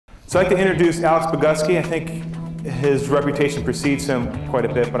So I'd like to introduce Alex Bogusky. I think his reputation precedes him quite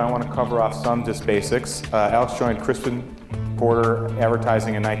a bit, but I want to cover off some just basics. Alex joined Crispin Porter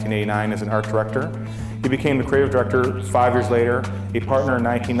Advertising in 1989 as an art director. He became the creative director 5 years later, a partner in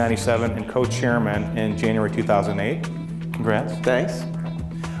 1997, and co-chairman in January 2008. Congrats. Thanks.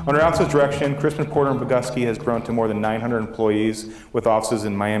 Under Alex's direction, Crispin Porter & Bogusky has grown to more than 900 employees with offices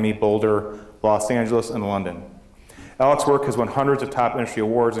in Miami, Boulder, Los Angeles, and London. Alex's work has won hundreds of top industry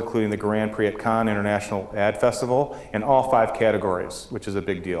awards, including the Grand Prix at Cannes International Ad Festival in all 5 categories, which is a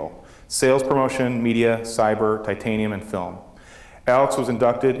big deal: sales, promotion, media, cyber, titanium, and film. Alex was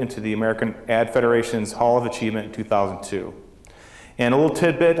inducted into the American Ad Federation's Hall of Achievement in 2002. And a little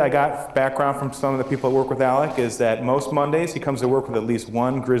tidbit I got background from some of the people that work with Alec is that most Mondays he comes to work with at least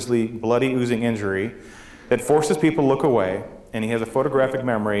one grisly, bloody, oozing injury that forces people to look away, and he has a photographic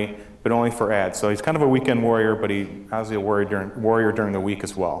memory, but only for ads. So he's kind of a weekend warrior, but he's obviously a warrior during the week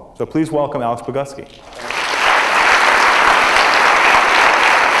as well. So please welcome Alex Bogusky.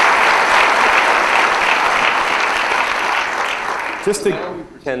 Just to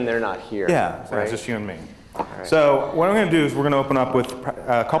pretend they're not here. Yeah, right? It's just you and me. Right. So what I'm going to do is we're going to open up with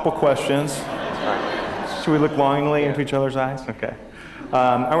a couple questions. Right. Should we look longingly into each other's eyes? Okay.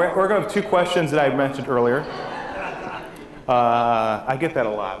 We're going to have 2 questions that I mentioned earlier. I get that a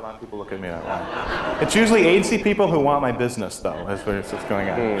lot. A lot of people look at me that way. It's usually agency people who want my business, though, is what's going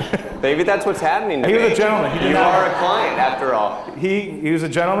on. Maybe that's what's happening. He was a gentleman. You are a client, after all. He was a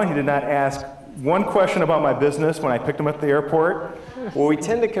gentleman. He did not ask one question about my business when I picked him at the airport. Well, we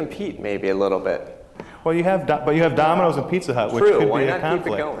tend to compete maybe a little bit. Well, you have Domino's and Pizza Hut, which True. could Why be not a conflict.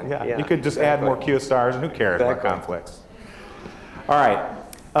 keep it going? Yeah. You could just add more QSRs, and who cares about conflicts? All right.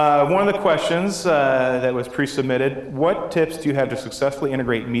 One of the questions that was pre-submitted: what tips do you have to successfully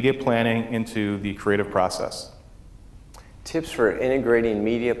integrate media planning into the creative process? Tips for integrating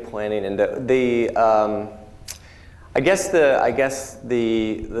media planning into I guess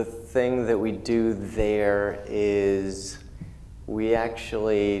the thing that we do there is we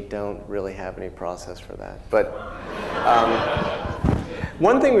actually don't really have any process for that. But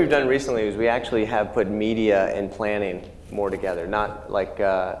one thing we've done recently is we actually have put media and planning more together, not like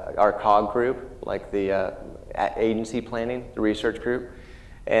our COG group, like the agency planning, the research group,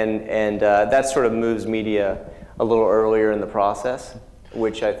 and that sort of moves media a little earlier in the process,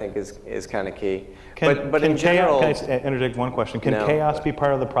 which I think is kind of key. But in general, can I interject one question? Can chaos be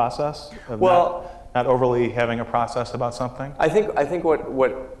part of the process? Not overly having a process about something? I think what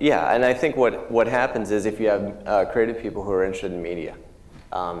happens is if you have creative people who are interested in media,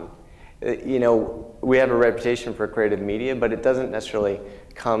 you know, we have a reputation for creative media, but it doesn't necessarily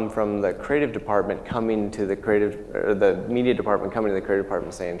come from the creative department coming to the the media department coming to the creative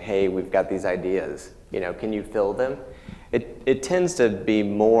department saying, hey, we've got these ideas, you know, can you fill them? It tends to be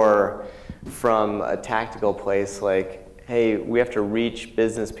more from a tactical place, like, hey, we have to reach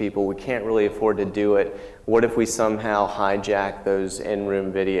business people, we can't really afford to do it. What if we somehow hijack those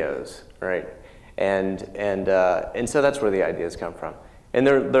in-room videos, right? And so that's where the ideas come from. And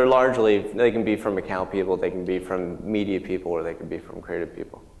they're largely, they can be from account people, they can be from media people, or they can be from creative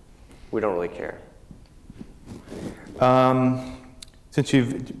people. We don't really care. Since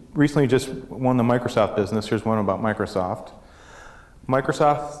you've recently just won the Microsoft business, here's one about Microsoft.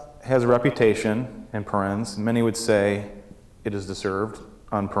 Microsoft has a reputation, in parens, many would say it is deserved,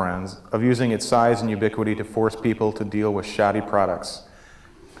 on parens, of using its size and ubiquity to force people to deal with shoddy products.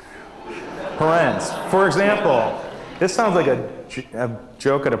 Parens. For example, this sounds like a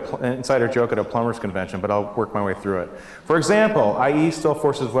joke an insider joke at a plumber's convention, but I'll work my way through it. For example, IE still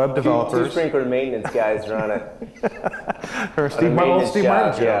forces web developers. Two sprinkler maintenance guys are on it. Or Steve Martin joke.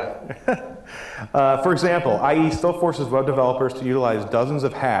 Yeah. For example, IE still forces web developers to utilize dozens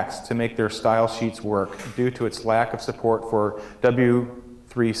of hacks to make their style sheets work due to its lack of support for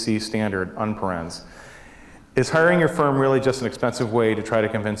W3C standard, unparens. Is hiring your firm really just an expensive way to try to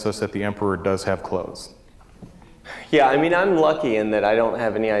convince us that the emperor does have clothes? Yeah, I mean, I'm lucky in that I don't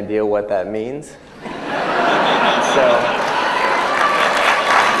have any idea what that means. So,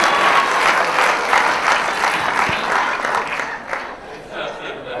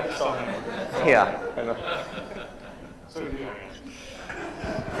 yeah.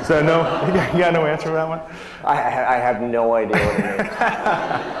 So no, you got no answer for that one? I have no idea what it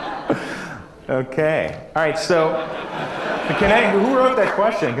means. Okay. All right, so who wrote that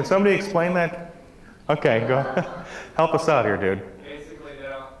question? Can somebody explain that? Okay, go. Help us out here, dude. Basically, they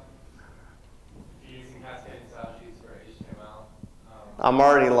don't using cascading style sheets for HTML. I'm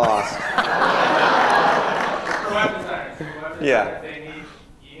already lost. For web designers, Yeah.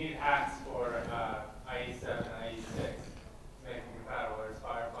 you need hacks for IE7 and IE6 to make them compatible. There's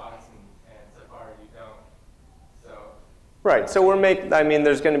Firefox Right. So I mean,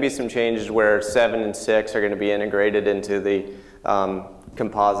 there's going to be some changes where 7 and 6 are going to be integrated into the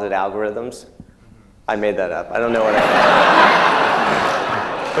composite algorithms. I made that up. I don't know what I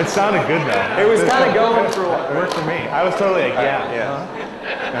It sounded good though. It was kind of going for a while. It worked for me. I was totally like, yeah. Yeah.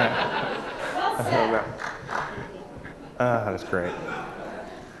 That's great.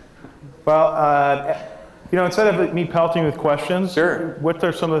 Well, instead of me pelting you with questions, sure. What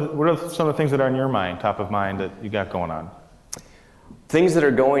are some of the things that are on your mind, top of mind, that you got going on? Things that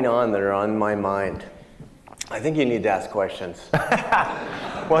are going on that are on my mind. I think you need to ask questions.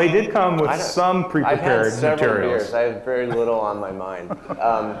 Well, he did come with some pre-prepared I've had several materials. beers. I have very little on my mind.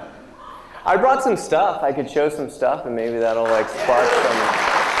 I brought some stuff. I could show some stuff, and maybe that'll like spark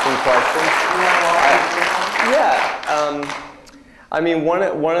some questions. I mean, one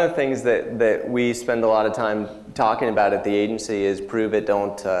of the things that we spend a lot of time talking about at the agency is prove it,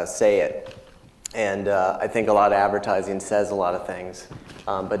 don't say it. And I think a lot of advertising says a lot of things,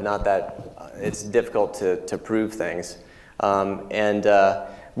 but not that it's difficult to prove things.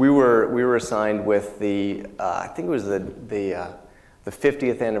 We were assigned with the I think it was the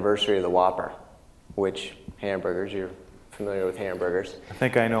 50th anniversary of the Whopper, which hamburgers, you're familiar with hamburgers. I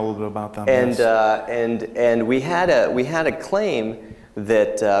think I know a little bit about them. And yes. And we had a claim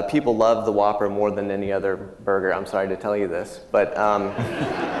that people love the Whopper more than any other burger. I'm sorry to tell you this, but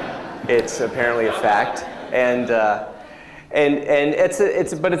it's apparently a fact. And it's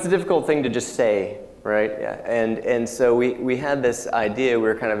a difficult thing to just say, right? Yeah. And so we had this idea. We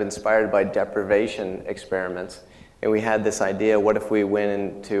were kind of inspired by deprivation experiments. And we had this idea, what if we went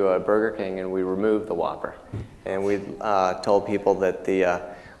into a Burger King and we removed the Whopper? And we told people that the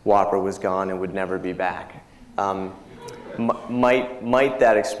Whopper was gone and would never be back. Might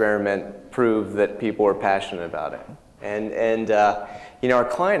that experiment prove that people were passionate about it? And our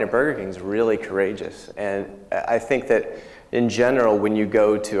client at Burger King is really courageous. And I think that in general, when you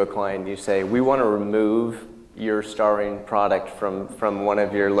go to a client, you say, we want to remove your starring product from one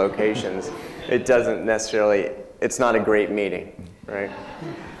of your locations. It doesn't necessarily, it's not a great meeting, right?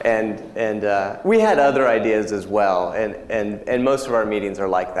 And we had other ideas as well, and most of our meetings are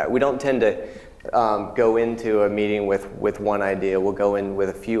like that. We don't tend to go into a meeting with one idea. We'll go in with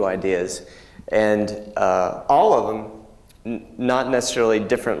a few ideas, and all of them, not necessarily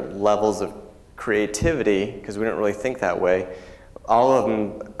different levels of creativity, because we don't really think that way, all of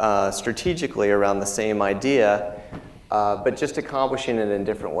them strategically around the same idea, but just accomplishing it in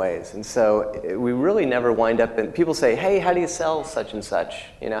different ways. And so we really never wind up in, people say, hey, how do you sell such and such?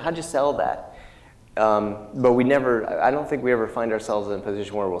 How'd you sell that? But we never, I don't think we ever find ourselves in a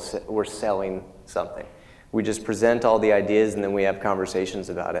position where we're selling something. We just present all the ideas and then we have conversations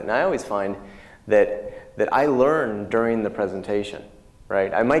about it. And I always find that I learn during the presentation,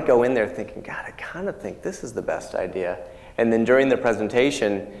 right? I might go in there thinking, God, I kind of think this is the best idea. And then during the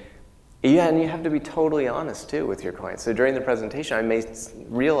presentation, yeah, and you have to be totally honest too with your clients. So during the presentation, I may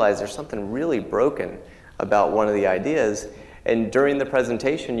realize there's something really broken about one of the ideas. And during the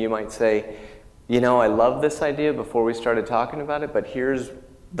presentation, you might say, I love this idea before we started talking about it, but here's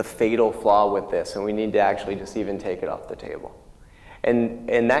the fatal flaw with this, and we need to actually just even take it off the table. And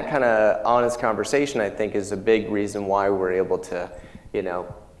that kind of honest conversation, I think, is a big reason why we're able to,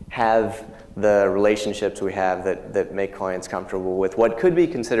 have the relationships we have that make clients comfortable with what could be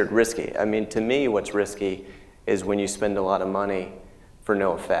considered risky. I mean, to me, what's risky is when you spend a lot of money for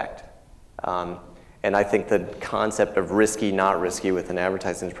no effect. And I think the concept of risky, not risky within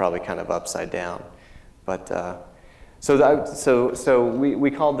advertising is probably kind of upside down. But so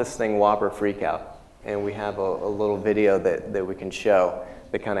we called this thing Whopper Freakout, and we have a little video that we can show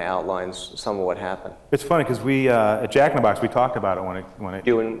that kind of outlines some of what happened. It's funny because we at Jack in the Box we talked about it when it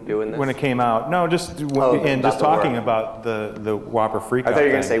doing this? When it came out. No, just talking about the Whopper Freakout. I thought you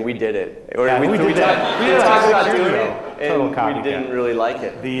were going to say we did it. Or yeah, we did that. We talked about doing it, and we didn't really like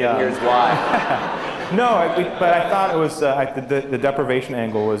it. And here's why. No, but I thought it was the deprivation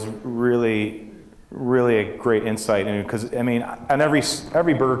angle was really a great insight, because I mean, on every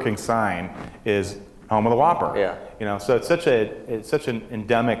Burger King sign is home of the Whopper. Yeah. So it's such an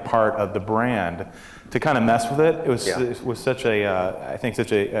endemic part of the brand. To kind of mess with it, it was such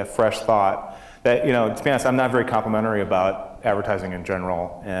a fresh thought that, to be honest, I'm not very complimentary about advertising in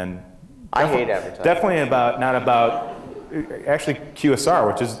general, and I hate advertising. Definitely not about actually QSR,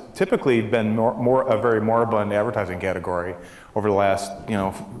 which has typically been a very moribund advertising category over the last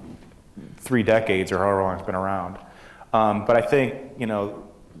 3 decades or however long it's been around. But I think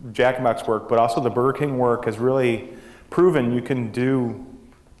Jack in the Box work, but also the Burger King work has really proven you can do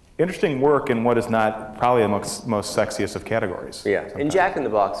interesting work in what is not probably the most sexiest of categories. Yeah, and Jack in the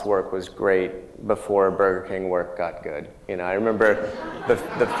Box work was great before Burger King work got good. You know, I remember the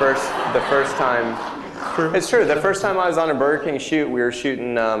first time. It's true. The first time I was on a Burger King shoot, we were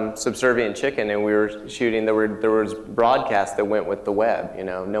shooting Subservient Chicken, and we were shooting. There was broadcasts that went with the web. You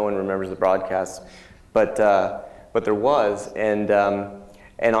know, no one remembers the broadcasts, but there was.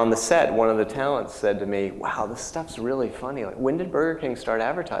 And on the set, one of the talents said to me, "Wow, this stuff's really funny. Like, when did Burger King start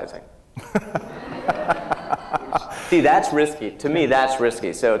advertising?" See, that's risky. To me, that's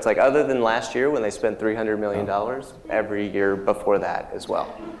risky. So it's like, other than last year when they spent $300 million, every year before that as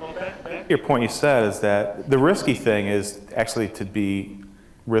well. Your point you said is that the risky thing is actually to be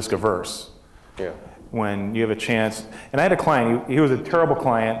risk averse. Yeah. When you have a chance, and I had a client, he was a terrible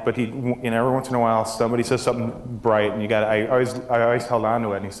client, but he, you know, every once in a while somebody says something bright, and I always held on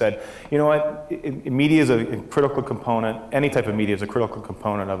to it, and he said, you know what, media is a critical component, any type of media is a critical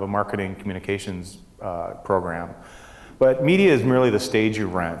component of a marketing communications program. But media is merely the stage you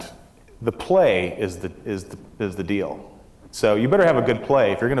rent. The play is the deal. So you better have a good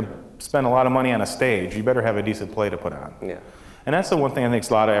play. If you're going to spend a lot of money on a stage, you better have a decent play to put on. Yeah. And that's the one thing I think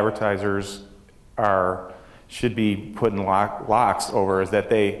a lot of advertisers should be putting locks over, is that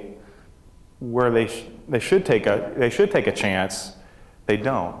they should take a chance. They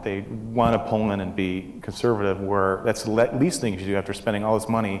don't. They want to pull in and be conservative, where that's the least thing you should do after spending all this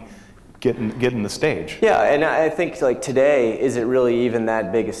money getting the stage. Yeah, and I think, like, today, is it really even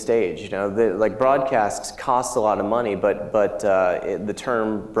that big a stage? You know, like, broadcasts cost a lot of money, but the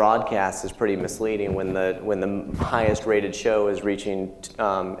term broadcast is pretty misleading when the highest rated show is reaching,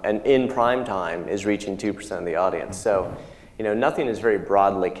 and in prime time is reaching 2% of the audience. So, you know, nothing is very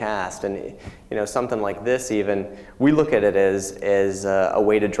broadly cast, and, you know, something like this, even, we look at it as a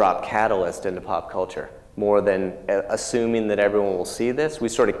way to drop Catalyst into pop culture. More than assuming that everyone will see this. We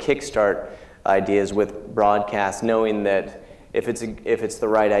sort of kickstart ideas with broadcast, knowing that if it's the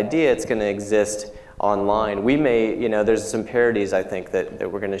right idea, it's going to exist online. We may, you know, there's some parodies, I think,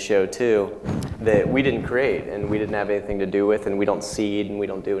 that we're going to show too, that we didn't create and we didn't have anything to do with, and we don't seed and we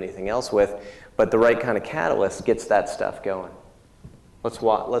don't do anything else with, but the right kind of catalyst gets that stuff going. Let's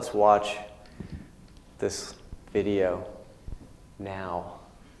watch this video now.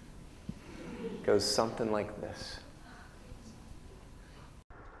 Goes something like this.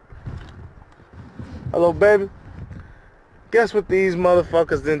 Hello, baby. Guess what these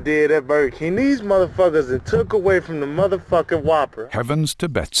motherfuckers done did at Burger King? These motherfuckers done took away from the motherfucking Whopper. Heavens to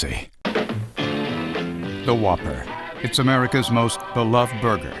Betsy. The Whopper. It's America's most beloved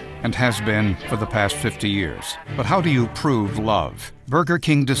burger, and has been for the past 50 years. But how do you prove love? Burger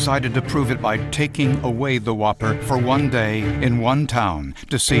King decided to prove it by taking away the Whopper for one day in one town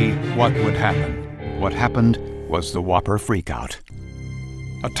to see what would happen. What happened was the Whopper freakout.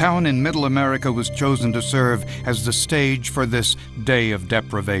 A town in Middle America was chosen to serve as the stage for this day of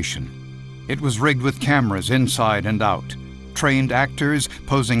deprivation. It was rigged with cameras inside and out. Trained actors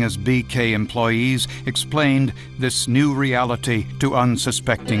posing as BK employees explained this new reality to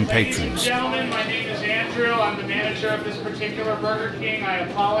unsuspecting patrons. Ladies and gentlemen, my name is Andrew. I'm the manager of this particular Burger King. I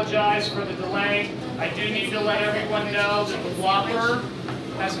apologize for the delay. I do need to let everyone know that the Whopper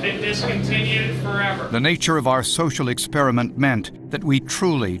has been discontinued forever. The nature of our social experiment meant that we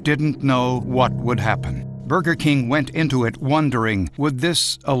truly didn't know what would happen. Burger King went into it wondering, would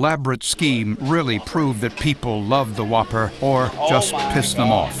this elaborate scheme really prove that people love the Whopper, or just piss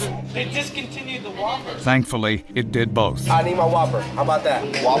them off? They discontinued the Whopper. Thankfully, it did both. I need my Whopper. How about that?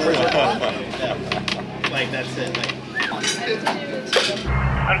 Whoppers Like, that's it.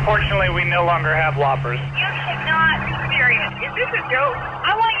 Unfortunately, we no longer have Whoppers. You cannot be serious. Is this a joke?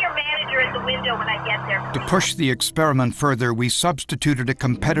 I want your manager at the window when I get there. To push the experiment further, we substituted a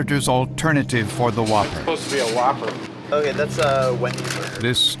competitor's alternative for the Whopper. supposed to be a Whopper. Okay, that's Wendy's burger.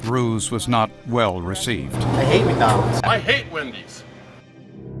 This ruse was not well received. I hate McDonald's. I hate Wendy's.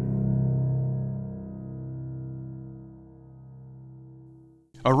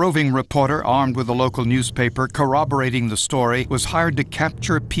 A roving reporter armed with a local newspaper corroborating the story was hired to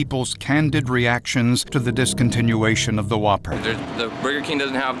capture people's candid reactions to the discontinuation of the Whopper. The Burger King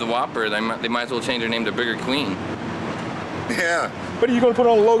doesn't have the Whopper. They might as well change their name to Burger Queen. Yeah. What are you going to put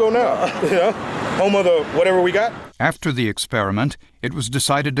on the logo now? Yeah. Home of the whatever we got? After the experiment, it was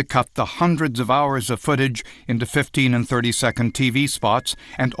decided to cut the hundreds of hours of footage into 15 and 30-second TV spots,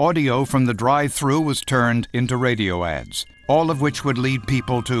 and audio from the drive-thru was turned into radio ads, all of which would lead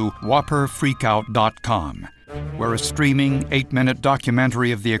people to WhopperFreakout.com, where a streaming 8-minute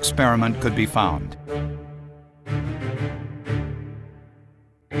documentary of the experiment could be found.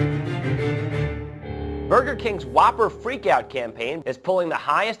 Burger King's Whopper Freakout campaign is pulling the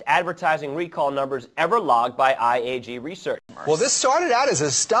highest advertising recall numbers ever logged by IAG Research. Well, this started out as a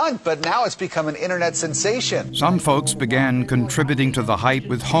stunt, but now it's become an internet sensation. Some folks began contributing to the hype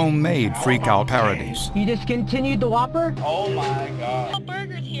with homemade freakout parodies. You discontinued the Whopper? Oh my God. No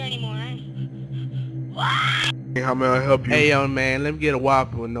burgers here anymore. Hey, how may I help you? Hey, young man, let me get a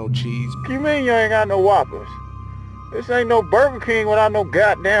Whopper with no cheese. What you mean you ain't got no Whoppers? This ain't no Burger King without no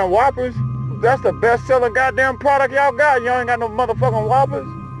goddamn Whoppers. That's the best-selling goddamn product y'all got. You ain't got no motherfucking Whoppers.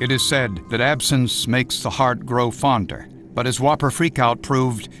 It is said that absence makes the heart grow fonder. But as Whopper Freakout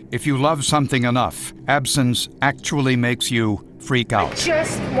proved, if you love something enough, absence actually makes you freak out.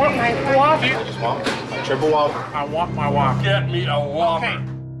 Just want my Whopper. I just want a triple Whopper. I want my Whopper. Get me a Whopper.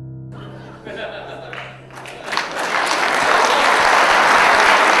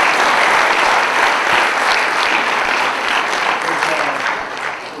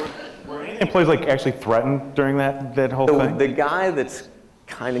 Employees like actually threatened during that whole thing? The guy that's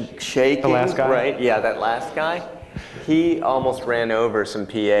kind of shaking, the last guy? right? Yeah, that last guy. He almost ran over some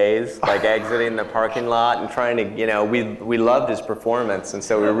PAs, like exiting the parking lot and trying to, you know, we loved his performance, and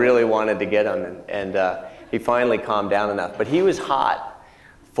so we really wanted to get him, and he finally calmed down enough. But he was hot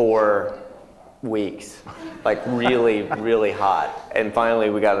for weeks, like really, really hot. And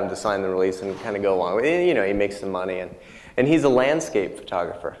finally we got him to sign the release and kind of go along with it. You know, he makes some money, and he's a landscape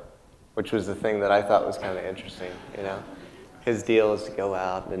photographer, which was the thing that I thought was kind of interesting, you know. His deal is to go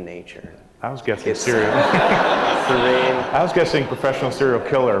out in nature. I was guessing serial. serene. I was guessing professional serial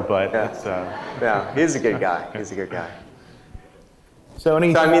killer, but yeah. it's... Yeah, he's a good guy. He's a good guy. So I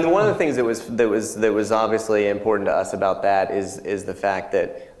mean, one of the things that was obviously important to us about that is the fact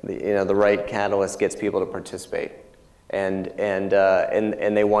that the right catalyst gets people to participate, and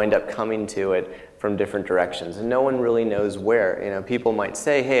they wind up coming to it from different directions, and no one really knows where. You know, people might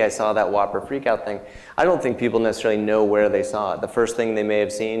say, "Hey, I saw that Whopper Freakout thing." I don't think people necessarily know where they saw it. The first thing they may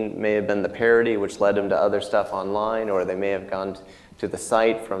have seen may have been the parody, which led them to other stuff online, or they may have gone to the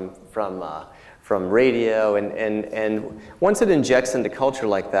site from radio. And once it injects into culture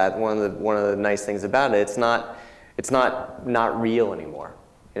like that, one of the nice things about it, it's not real anymore.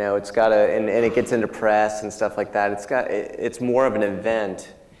 You know, it's got and it gets into press and stuff like that. It's more of an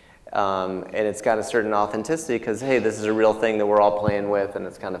event. And it's got a certain authenticity because, hey, this is a real thing that we're all playing with, and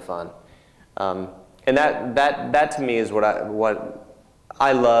it's kind of fun. And that to me is what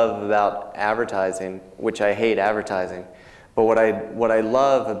I love about advertising, which I hate advertising. But what I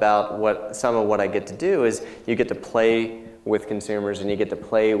love about some of what I get to do is you get to play with consumers and you get to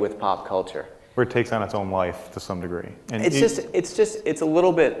play with pop culture. Where it takes on its own life to some degree. And it's a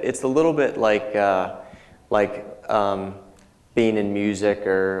little bit like being in music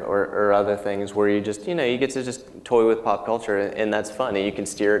or other things where you just, you get to just toy with pop culture, and that's fun. And you can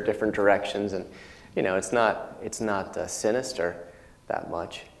steer it different directions, and it's not sinister that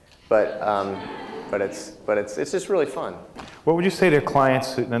much, but it's just really fun. What would you say to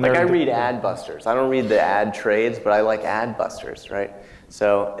clients? Like I read ad busters. I don't read the ad trades, but I like ad busters, right?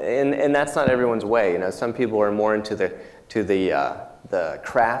 So and that's not everyone's way. Some people are more into the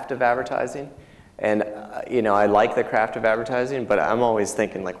craft of advertising. And I like the craft of advertising, but I'm always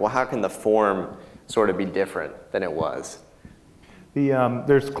thinking like, well, how can the form sort of be different than it was?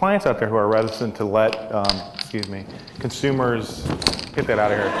 There's clients out there who are reticent to let, consumers, get that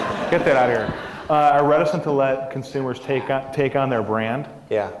out of here, get that out of here, are reticent to let consumers take on their brand.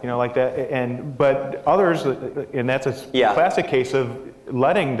 Yeah. Like that. But others, and that's a classic case of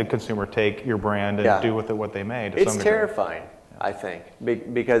letting the consumer take your brand and do with it what they may. It's terrifying. I think,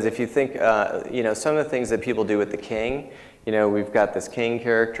 because if you think, some of the things that people do with the king, we've got this king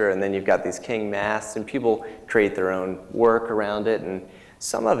character, and then you've got these king masks, and people create their own work around it, and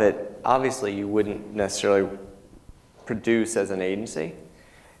some of it, obviously, you wouldn't necessarily produce as an agency,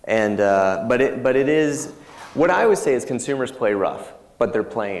 and but it is, what I would say is consumers play rough, but they're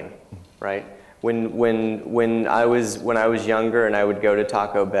playing, right? When I was younger and I would go to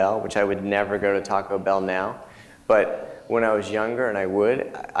Taco Bell, which I would never go to Taco Bell now, but when I was younger, and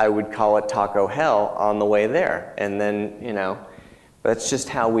I would call it Taco Hell on the way there. And then, that's just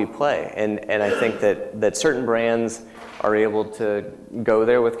how we play. And I think that certain brands are able to go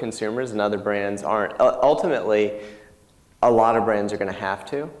there with consumers and other brands aren't. Ultimately, a lot of brands are going to have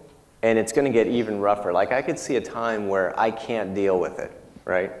to, and it's going to get even rougher. Like I could see a time where I can't deal with it,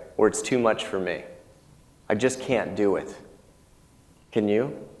 right? Where it's too much for me. I just can't do it. Can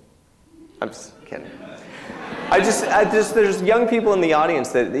you? I'm just kidding. There's young people in the audience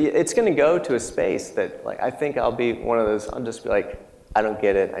that it's going to go to a space that, like, I think I'll be one of those. I'll just be like, I don't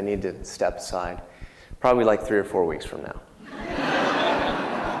get it. I need to step aside. Probably like 3 or 4 weeks from now.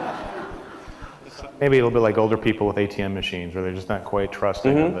 Maybe a little bit like older people with ATM machines, where they're just not quite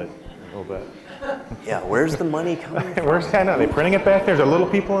trusting of it a little bit. Yeah, where's the money coming from? Where's that? Are they printing it back there? Is there little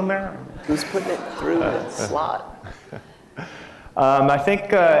people in there? Who's putting it through the slot? I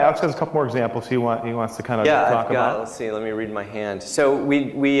think Alex has a couple more examples he wants to kind of talk about. Let's see, let me read my hand. So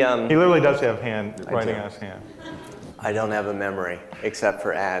he literally does have writing on his hand. I don't have a memory, except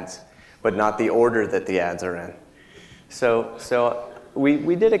for ads, but not the order that the ads are in. So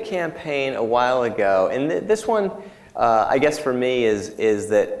we did a campaign a while ago, and this one, I guess for me, is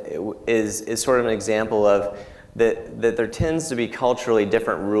sort of an example of that there tends to be culturally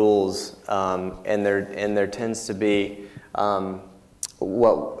different rules, and there tends to be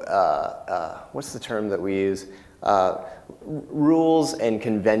what's the term that we use? Rules and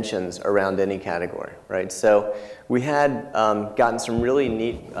conventions around any category, right? So we had gotten some really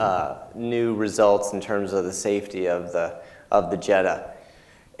neat new results in terms of the safety of the Jetta.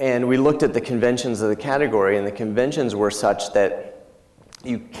 And we looked at the conventions of the category, and the conventions were such that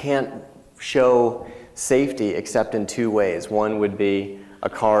you can't show safety except in two ways. One would be a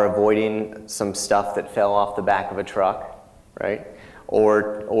car avoiding some stuff that fell off the back of a truck, right?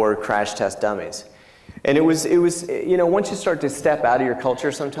 Or crash test dummies. And it was, you know, once you start to step out of your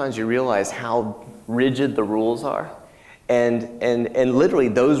culture, sometimes you realize how rigid the rules are. And literally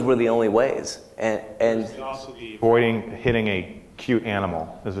those were the only ways. And also avoiding hitting a cute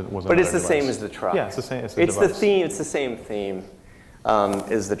animal, as it was. But it's the same as the truck. Yeah, it's the same. It's the theme. It's the same theme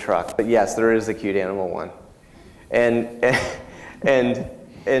as the truck. But yes, there is the cute animal one.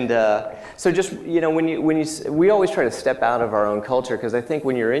 So just, you know, we always try to step out of our own culture, because I think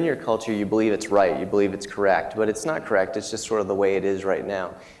when you're in your culture, you believe it's right, you believe it's correct, but it's not correct. It's just sort of the way it is right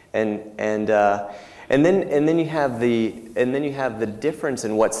now. And then you have the difference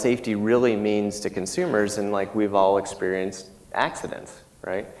in what safety really means to consumers, and like we've all experienced accidents,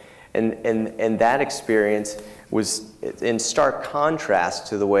 right? And that experience was in stark contrast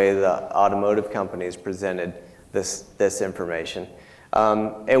to the way the automotive companies presented this information.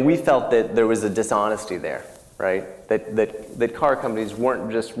 And we felt that there was a dishonesty there, right? That car companies weren't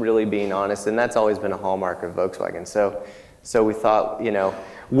just really being honest, and that's always been a hallmark of Volkswagen. So we thought, you know,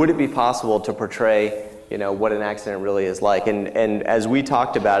 would it be possible to portray, you know, what an accident really is like? And as we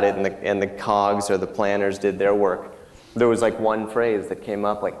talked about it, and the COGs or the planners did their work, there was like one phrase that came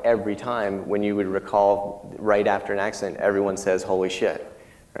up like every time when you would recall right after an accident, everyone says, "Holy shit,"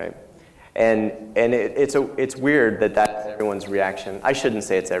 right? And it's weird that that's everyone's reaction. I shouldn't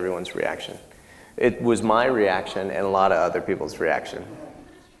say it's everyone's reaction. It was my reaction and a lot of other people's reaction.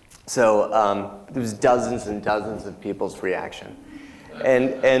 So there was dozens and dozens of people's reaction,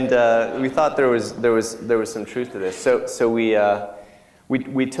 and we thought there was some truth to this. So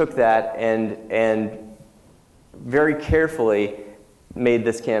we took that and very carefully made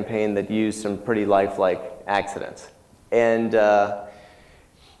this campaign that used some pretty lifelike accidents, and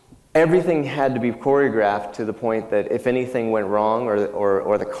everything had to be choreographed to the point that if anything went wrong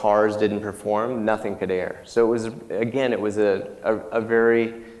or the cars didn't perform, nothing could air. So it was, again, it was a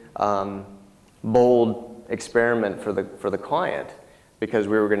very bold experiment for the client, because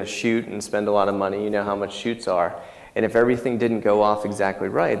we were going to shoot and spend a lot of money. You know how much shoots are, and if everything didn't go off exactly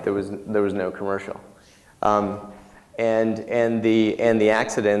right, there was no commercial, and the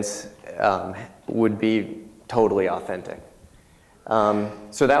accidents would be totally authentic.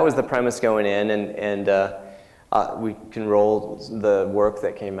 So that was the premise going in, and we can roll the work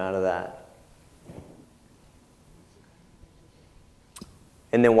that came out of that.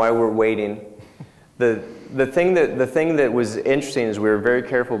 And then while we're waiting, the thing that was interesting is we were very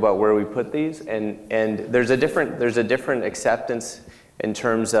careful about where we put these, and there's a different acceptance in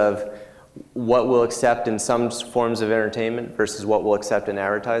terms of what we'll accept in some forms of entertainment versus what we'll accept in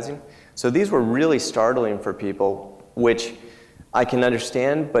advertising. So these were really startling for people, which I can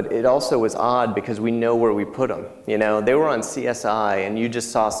understand, but it also was odd because we know where we put them. You know, they were on CSI, and you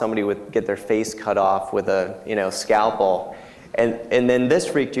just saw somebody get their face cut off with a scalpel, and then this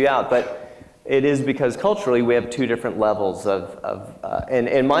freaked you out. But it is because culturally we have two different levels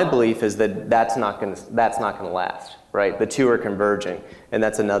and my belief is that that's not going to last, right? The two are converging, and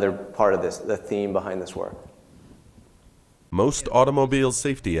that's another part of the theme behind this work. Most automobile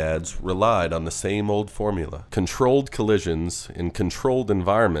safety ads relied on the same old formula: controlled collisions in controlled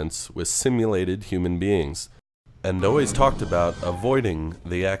environments with simulated human beings, and always talked about avoiding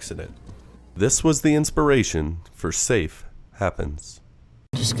the accident. This was the inspiration for Safe Happens.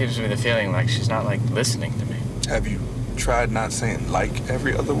 It just gives me the feeling like she's not listening to me. Have you tried not saying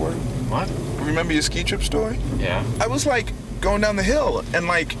every other word? What? Remember your ski trip story? Yeah. I was going down the hill, and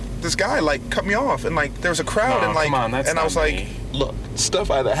like this guy like cut me off, and like there was a crowd, and like, come on, that's and I not was like, me. look, stuff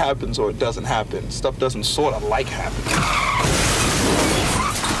either happens or it doesn't happen. Stuff doesn't sort of like happen.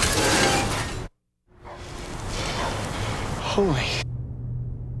 Holy.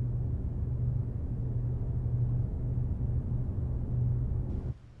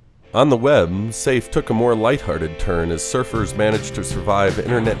 On the web, Safe took a more lighthearted turn as surfers managed to survive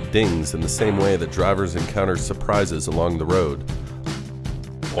internet dings in the same way that drivers encounter surprises along the road.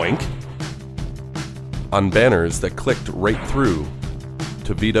 Oink! On banners that clicked right through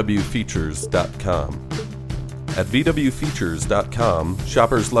to VWFeatures.com. At VWFeatures.com,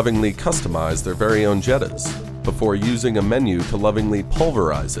 shoppers lovingly customize their very own Jettas before using a menu to lovingly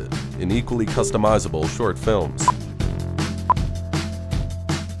pulverize it in equally customizable short films.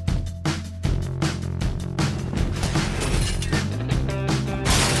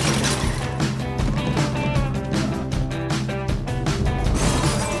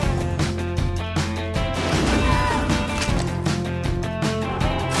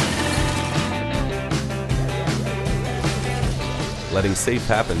 Letting Safe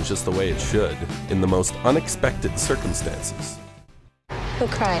happen just the way it should, in the most unexpected circumstances. Who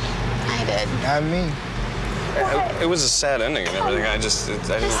cried? I did. Not me. It was a sad ending and everything. I didn't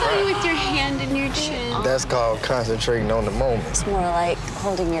saw you with your hand in your chin. That's called concentrating on the moment. It's more like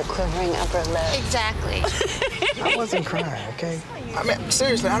holding your quivering upper lip. Exactly. I wasn't crying, okay? I mean,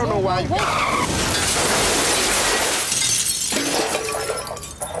 seriously, I don't know why you...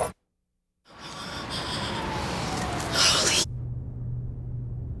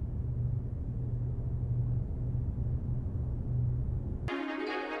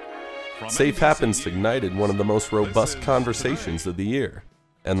 Safe Happens ignited one of the most robust conversations of the year.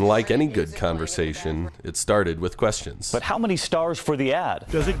 And like any good conversation, it started with questions. But how many stars for the ad?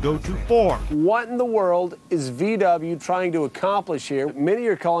 Does it go too far? What in the world is VW trying to accomplish here? Many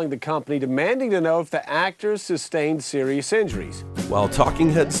are calling the company, demanding to know if the actors sustained serious injuries. While talking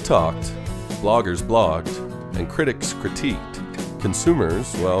heads talked, bloggers blogged, and critics critiqued,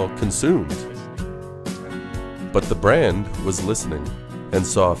 consumers, well, consumed. But the brand was listening and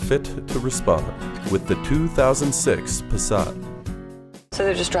saw fit to respond with the 2006 Passat. So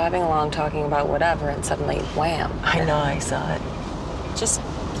they're just driving along talking about whatever, and suddenly, wham. I know, I saw it. Just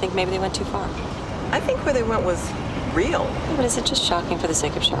think maybe they went too far. I think where they went was real. But is it just shocking for the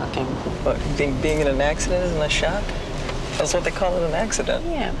sake of shocking? But being in an accident isn't a shock? That's what they call it, an accident.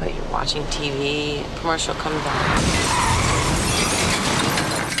 Yeah, but you're watching TV, commercial comes on.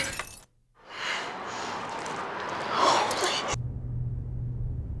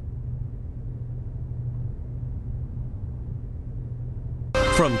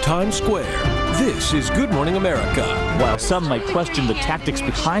 From Times Square, this is Good Morning America. While some might question the tactics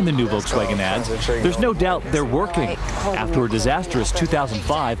behind the new Volkswagen ads, there's no doubt they're working. After a disastrous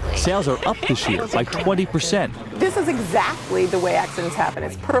 2005, sales are up this year by 20%. This is exactly the way accidents happen.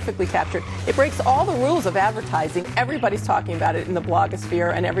 It's perfectly captured. It breaks all the rules of advertising. Everybody's talking about it in the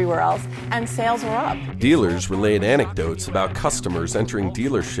blogosphere and everywhere else, and sales are up. Dealers relayed anecdotes about customers entering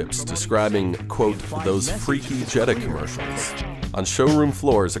dealerships describing, quote, those freaky Jetta commercials. On showroom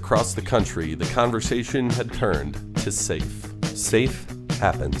floors across the country, the conversation had turned to safe. Safe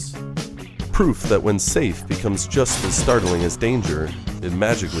happens. Proof that when safe becomes just as startling as danger, it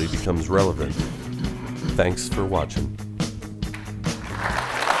magically becomes relevant. Thanks for watching.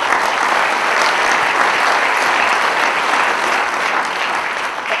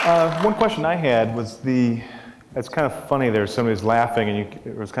 One question I had was it's kind of funny there's somebody's laughing and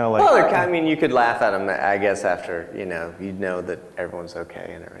it was kind of like... Well, I mean, you could laugh at them, I guess, after, you'd know that everyone's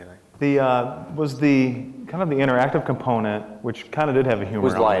okay and everything. Was the kind of the interactive component, which kind of did have a humor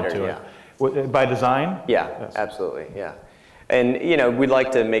was lighter, to it. By design? Yeah, yes. Absolutely, yeah. And, we'd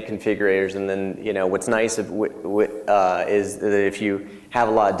like to make configurators, and then, what's nice is that if you have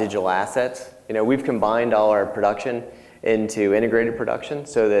a lot of digital assets, we've combined all our production into integrated production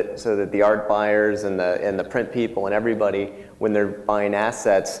so that the art buyers and the print people and everybody, when they're buying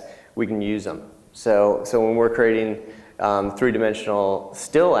assets, we can use them. So when we're creating three-dimensional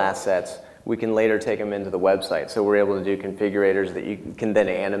still assets, we can later take them into the website. So we're able to do configurators that you can then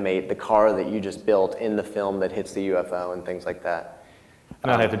animate the car that you just built in the film that hits the UFO and things like that.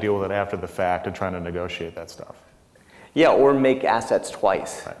 And not have to deal with it after the fact and trying to negotiate that stuff. Yeah, or make assets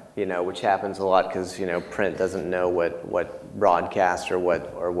twice, right. Which happens a lot because print doesn't know what broadcast or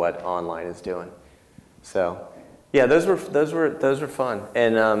what online is doing. So, yeah, those were fun,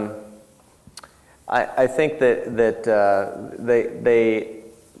 and I think that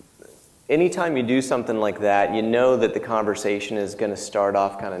anytime you do something like that, you know that the conversation is going to start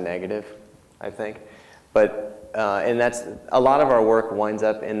off kind of negative, I think, but and that's a lot of our work winds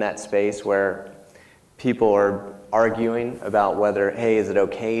up in that space where people are arguing about whether, hey, is it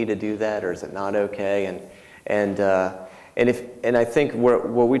okay to do that or is it not okay? And I think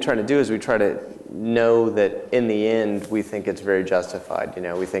what we try to do is we try to know that in the end we think it's very justified. You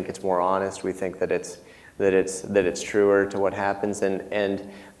know, we think it's more honest. We think that it's truer to what happens.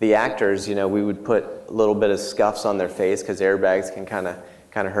 And the actors, you know, we would put a little bit of scuffs on their face because airbags can kind of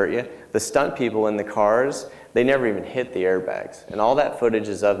hurt you. The stunt people in the cars, they never even hit the airbags. And all that footage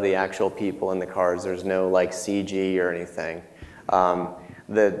is of the actual people in the cars. There's no like CG or anything.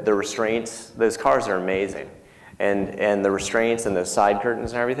 The restraints, those cars are amazing. And the restraints and the side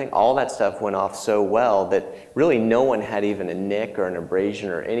curtains and everything, all that stuff went off so well that really no one had even a nick or an abrasion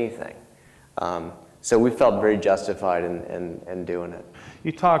or anything. So we felt very justified in doing it.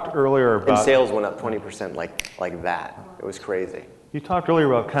 You talked earlier about... And sales went up 20% like that. It was crazy. You talked earlier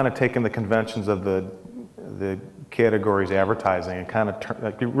about kind of taking the conventions of the categories advertising and kind of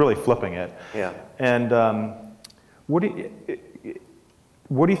like really flipping it. Yeah. And what do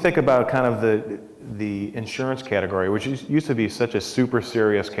you think about kind of the insurance category, which used to be such a super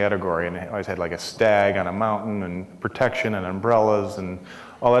serious category, and it always had like a stag on a mountain and protection and umbrellas and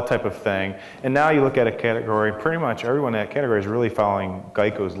all that type of thing. And now you look at a category, pretty much everyone in that category is really following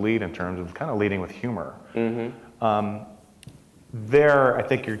Geico's lead in terms of kind of leading with humor. Mm-hmm. There, I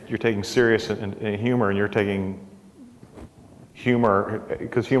think you're taking serious in humor, and you're taking humor,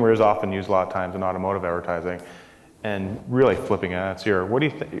 because humor is often used a lot of times in automotive advertising, and really flipping it on its ear. What do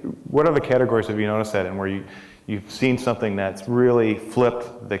you think? What other categories have you noticed that in where you've seen something that's really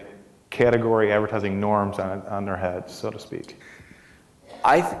flipped the category advertising norms on their heads, so to speak?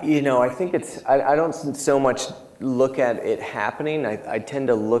 I think it's, I don't so much look at it happening. I tend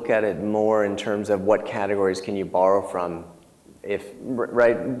to look at it more in terms of what categories can you borrow from,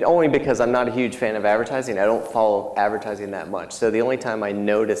 right? Only because I'm not a huge fan of advertising. I don't follow advertising that much. So the only time I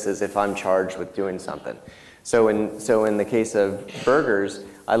notice is if I'm charged with doing something. So in the case of burgers,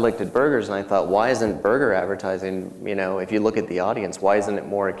 I looked at burgers and I thought, why isn't burger advertising, you know, if you look at the audience, why isn't it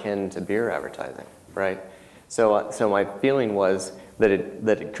more akin to beer advertising, right? So my feeling was that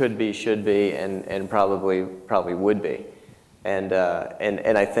it could be, should be, and probably would be, and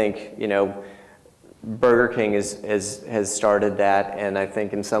I think, you know, Burger King has started that, and I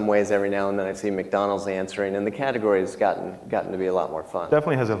think in some ways every now and then I see McDonald's answering, and the category has gotten to be a lot more fun.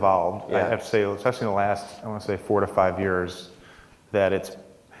 Definitely has evolved. Yeah. I have to say, especially in the last, I want to say 4 to 5 years, that it's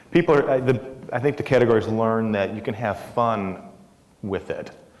people are. I think the categories learn that you can have fun with it,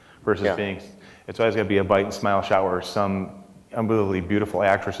 versus being. It's always got to be a bite and smile shot where some unbelievably beautiful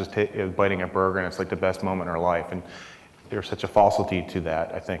actress is biting a burger, and it's like the best moment in her life, and there's such a falsity to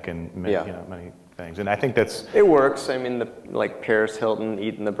that. I think in many, many things, and I think that's it works. I mean, like Paris Hilton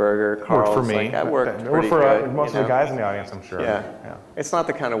eating the burger. Carl's for me. Like, that worked pretty for good, most of the guys in the audience, I'm sure. Yeah. It's not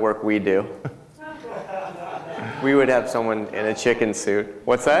the kind of work we do. We would have someone in a chicken suit.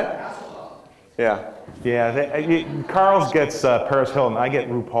 What's that? Yeah. Yeah. Carl's gets Paris Hilton. I get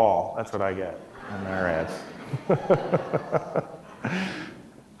RuPaul. That's what I get in their ads.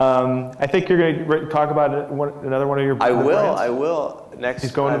 I think you're going to talk about another one of your brands. I will. Next,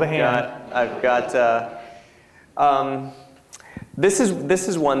 he's going to the hand. I've got. This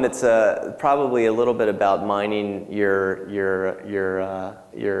is one that's probably a little bit about mining your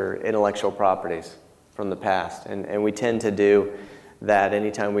intellectual properties from the past, and we tend to do that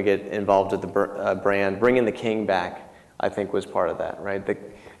anytime we get involved with the brand. Bringing the king back, I think, was part of that, right?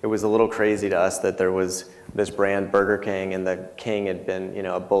 It was a little crazy to us that there was this brand, Burger King, and the king had been, you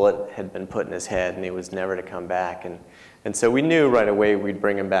know, a bullet had been put in his head, and he was never to come back. And so we knew right away we'd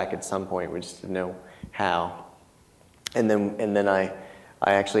bring him back at some point. We just didn't know how. And then I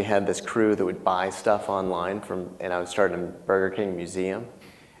actually had this crew that would buy stuff online and I was starting a Burger King museum.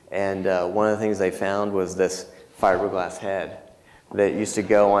 And one of the things they found was this fiberglass head that used to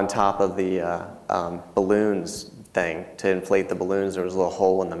go on top of the balloons thing to inflate the balloons. There was a little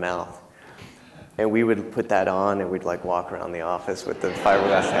hole in the mouth. And we would put that on, and we'd like walk around the office with the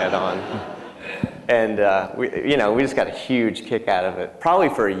fiberglass head on. And we just got a huge kick out of it, probably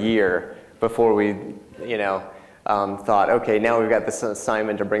for a year before we, thought, okay, now we've got this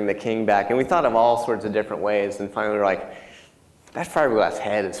assignment to bring the king back. And we thought of all sorts of different ways, and finally we were like, that fiberglass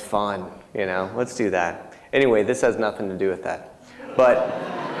head is fun, let's do that. Anyway, this has nothing to do with that. But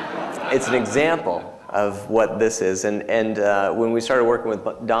it's an example of what this is. And when we started working with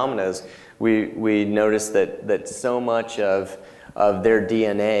Domino's, we noticed that so much of their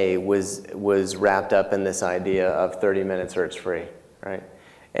DNA was wrapped up in this idea of 30 minutes or it's free, right?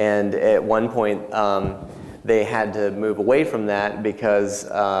 And at one point, they had to move away from that because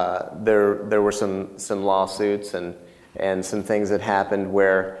there were some lawsuits and some things that happened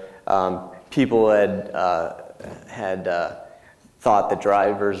where people had thought that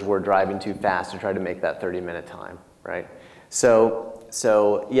drivers were driving too fast to try to make that 30-minute time, right?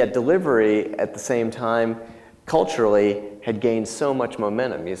 So yeah, delivery at the same time culturally had gained so much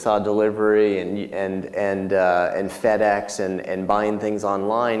momentum. You saw delivery and FedEx and buying things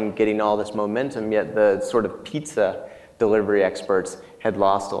online getting all this momentum, yet the sort of pizza delivery experts had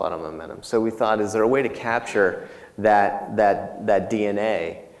lost a lot of momentum. So we thought, is there a way to capture that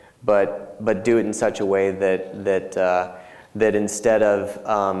DNA, but do it in such a way that instead of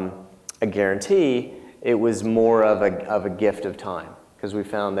a guarantee, it was more of a gift of time. Because we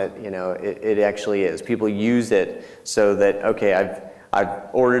found that it actually is. People use it so that, okay, I've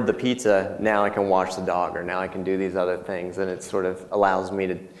ordered the pizza, now I can wash the dog, or now I can do these other things, and it sort of allows me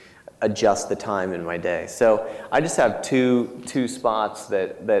to adjust the time in my day. So I just have two spots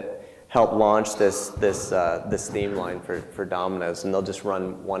that help launch this theme line for Domino's, and they'll just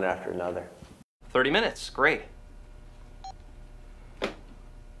run one after another. 30 minutes, great.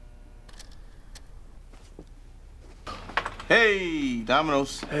 Hey,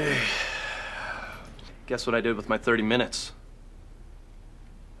 Domino's. Hey. Guess what I did with my 30 minutes?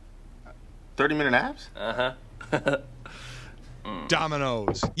 30-minute naps? Uh-huh.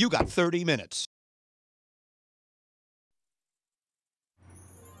 Domino's, you got 30 minutes.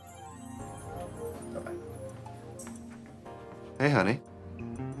 Hey, honey.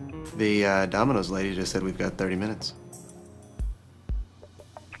 The Domino's lady just said we've got 30 minutes.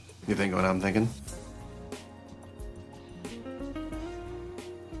 You think what I'm thinking?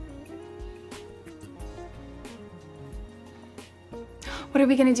 What are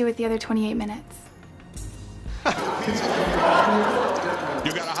we going to do with the other 28 minutes? You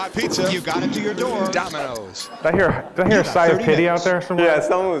got a hot pizza, you got it to your door. Domino's. Did I hear a sigh of pity out there somewhere? Yeah,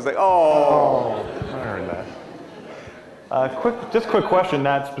 someone was like, oh. I heard that. Quick question,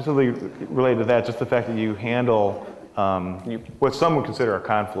 not specifically related to that, just the fact that you handle what some would consider a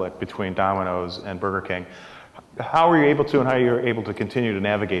conflict between Domino's and Burger King. How are you able to, and how are you able to continue to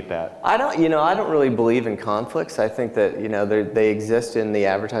navigate that? I don't really believe in conflicts. I think that they exist in the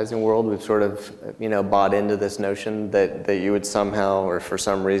advertising world. We've sort of bought into this notion that you would somehow or for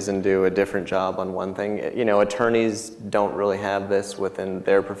some reason do a different job on one thing. Attorneys don't really have this within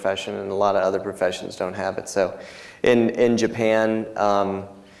their profession, and a lot of other professions don't have it. So, in Japan,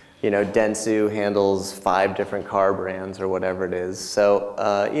 Dentsu handles 5 different car brands or whatever it is. So,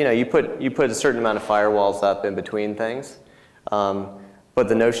 you put a certain amount of firewalls up in between things. But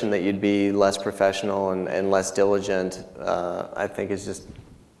the notion that you'd be less professional and less diligent, I think is just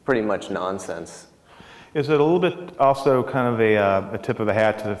pretty much nonsense. Is it a little bit also kind of a tip of the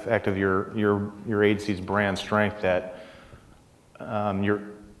hat to the fact of your agency's brand strength that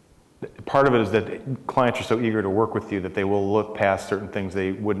part of it is that clients are so eager to work with you that they will look past certain things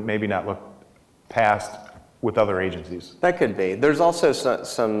they would maybe not look past with other agencies? That could be. There's also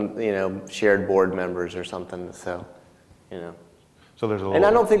some shared board members or something, so, So there's a little. And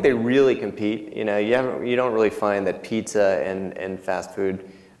I don't think they really compete. You don't really find that pizza and fast food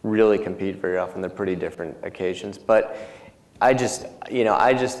really compete very often. They're pretty different occasions. But I just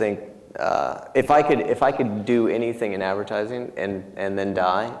think if I could do anything in advertising and then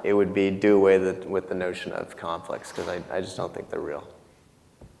die, it would be do away with the notion of conflicts, because I just don't think they're real.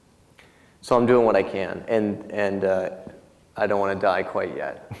 So I'm doing what I can, and I don't want to die quite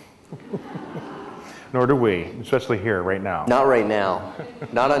yet. Nor do we, especially here right now. Not right now.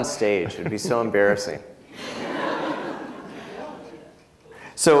 Not on stage. It'd be so embarrassing.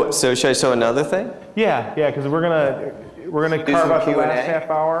 So should I show another thing? Yeah, because we're gonna carve out the last half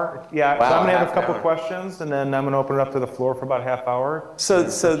hour. Yeah, wow, so I'm gonna have a couple questions, and then I'm gonna open it up to the floor for about a half hour. So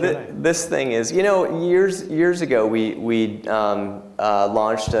this thing is, years ago we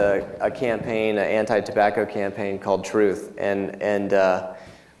launched a campaign, an anti-tobacco campaign called Truth, and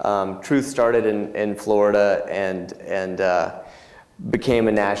Truth started in Florida and became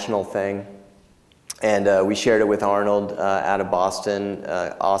a national thing. And we shared it with Arnold out of Boston,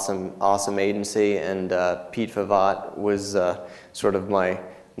 awesome agency, and Pete Favat was sort of my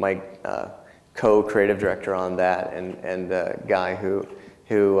co-creative director on that, and a guy who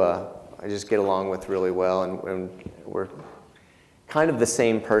I just get along with really well, and we're kind of the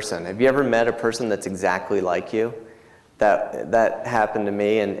same person. Have you ever met a person that's exactly like you? That happened to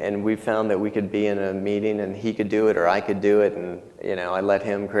me, and we found that we could be in a meeting and he could do it or I could do it, and I let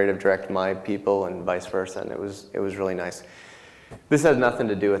him creative direct my people and vice versa, and it was really nice. This has nothing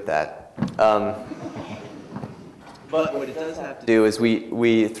to do with that. But what it does have to do is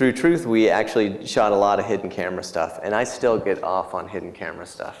through Truth, we actually shot a lot of hidden camera stuff, and I still get off on hidden camera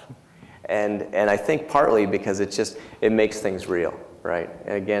stuff. And I think partly because it makes things real, right?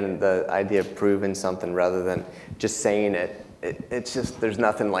 And again, the idea of proving something rather than just saying it, it's just, there's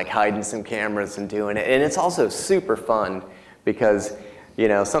nothing like hiding some cameras and doing it. And it's also super fun because, you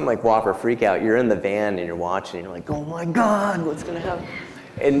know, something like Whopper Freakout, you're in the van and you're watching, and you're like, oh my God, what's gonna happen?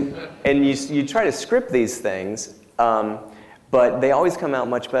 And you try to script these things, but they always come out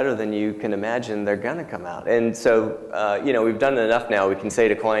much better than you can imagine they're gonna come out. And so, you know, we've done it enough now, we can say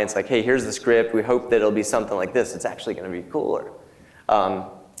to clients like, hey, here's the script, we hope that it'll be something like this, it's actually gonna be cooler.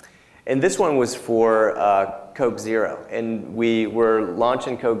 And this one was for Coke Zero, and we were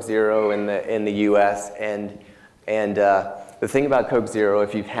launching Coke Zero in the US, and the thing about Coke Zero,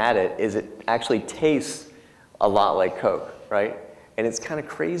 if you've had it, is it actually tastes a lot like Coke, right? And it's kind of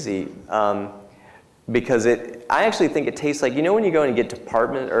crazy because I actually think it tastes like, you know when you go and get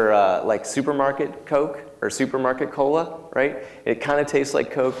department or like supermarket Coke or supermarket cola, right? It kind of tastes like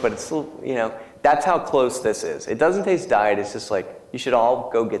Coke, but it's still, you know, that's how close this is. It doesn't taste diet, it's just like, you should all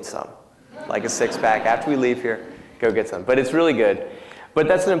go get some. Like a 6-pack, after we leave here, go get some. But it's really good. But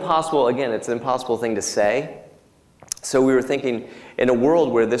that's an impossible, again, it's an impossible thing to say. So we were thinking, in a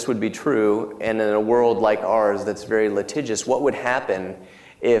world where this would be true, and in a world like ours that's very litigious, what would happen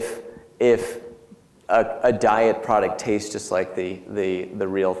if a diet product tastes just like the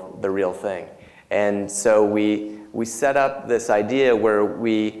real thing? And so we set up this idea where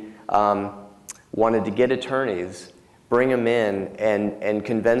we wanted to get attorneys, bring them in, and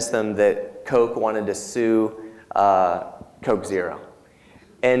convince them that Coke wanted to sue Coke Zero.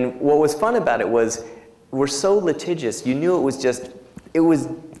 And what was fun about it was, we're so litigious, you knew it was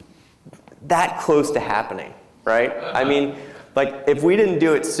that close to happening, right? I mean, like, if we didn't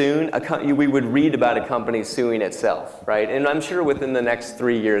do it soon, we would read about a company suing itself, right? And I'm sure within the next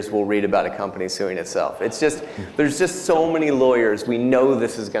 3 years, we'll read about a company suing itself. It's just, there's just so many lawyers, we know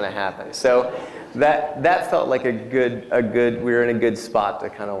this is gonna happen. So that felt like we were in a good spot to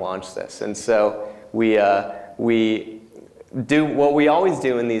kind of launch this. And so we do what we always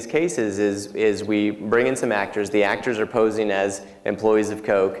do in these cases is we bring in some actors. The actors are posing as employees of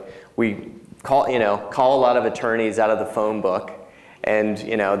Coke. We call a lot of attorneys out of the phone book, and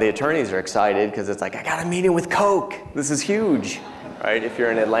the attorneys are excited because it's like, I got a meeting with Coke. This is huge, right? If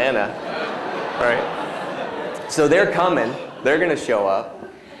you're in Atlanta, right? So they're coming. They're going to show up,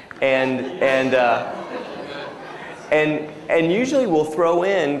 and usually we'll throw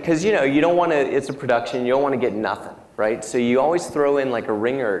in, because you don't want to. It's a production. You don't want to get nothing. Right? So you always throw in like a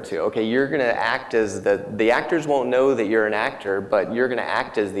ringer or two. Okay, you're going to act as the actors won't know that you're an actor, but you're going to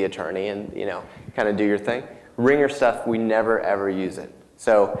act as the attorney and kind of do your thing. Ringer stuff, we never ever use it.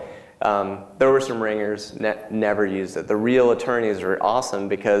 So there were some ringers, never used it. The real attorneys are awesome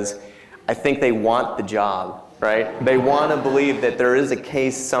because I think they want the job, right? They want to believe that there is a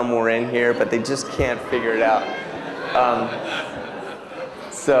case somewhere in here, but they just can't figure it out.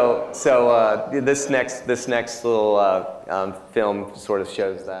 So this next little film sort of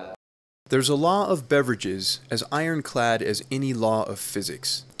shows that. There's a law of beverages as ironclad as any law of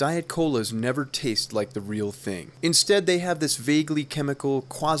physics. Diet Colas never taste like the real thing. Instead, they have this vaguely chemical,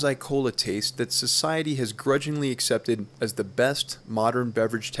 quasi-cola taste that society has grudgingly accepted as the best modern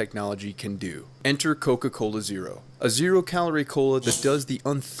beverage technology can do. Enter Coca-Cola Zero. A zero-calorie cola that does the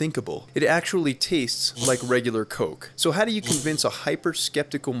unthinkable. It actually tastes like regular Coke. So how do you convince a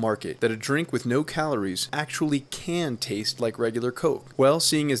hyper-skeptical market that a drink with no calories actually can taste like regular Coke? Well,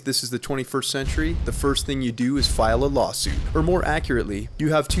 seeing as this is the 21st century, the first thing you do is file a lawsuit. Or more accurately, you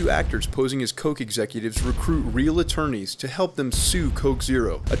have two actors posing as Coke executives recruit real attorneys to help them sue Coke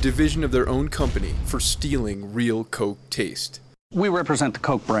Zero, a division of their own company, for stealing real Coke taste. We represent the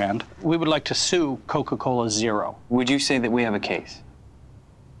Coke brand. We would like to sue Coca-Cola Zero. Would you say that we have a case?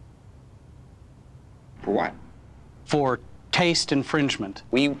 For what? For taste infringement.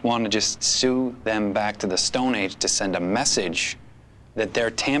 We want to just sue them back to the Stone Age to send a message that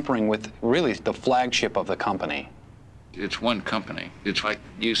they're tampering with really the flagship of the company. It's one company. It's like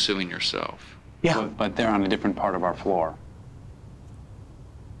you suing yourself. Yeah. But they're on a different part of our floor.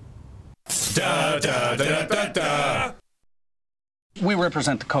 Da, da, da, da, da. We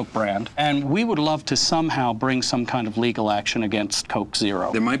represent the Coke brand, and we would love to somehow bring some kind of legal action against Coke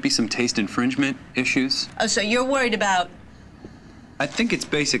Zero. There might be some taste infringement issues. Oh, so you're worried about... I think it's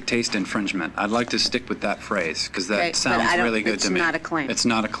basic taste infringement. I'd like to stick with that phrase, because that sounds really good to me. It's not a claim. It's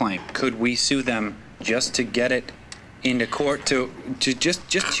not a claim. Could we sue them just to get it into court to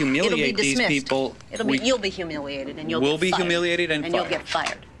just humiliate these people? You'll be humiliated, and you'll get fired. We'll be humiliated and fired. you'll get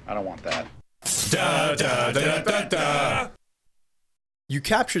fired. I don't want that. Da, da, da, da, da. You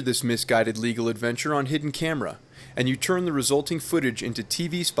capture this misguided legal adventure on hidden camera, and you turn the resulting footage into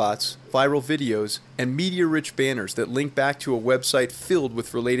TV spots, viral videos, and media-rich banners that link back to a website filled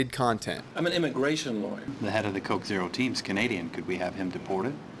with related content. I'm an immigration lawyer. The head of the Coke Zero team's Canadian. Could we have him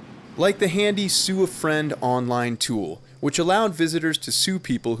deported? Like the handy Sue a Friend online tool, which allowed visitors to sue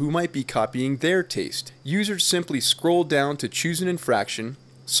people who might be copying their taste. Users simply scrolled down to choose an infraction,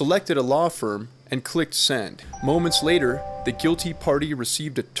 selected a law firm, and clicked send. Moments later, the guilty party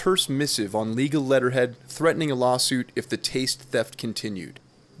received a terse missive on legal letterhead threatening a lawsuit if the taste theft continued.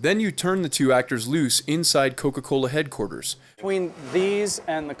 Then you turn the two actors loose inside Coca-Cola headquarters. Between these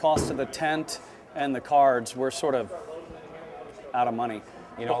and the cost of the tent and the cards, we're sort of out of money.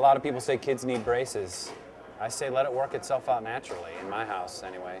 You know, a lot of people say kids need braces. I say let it work itself out naturally, in my house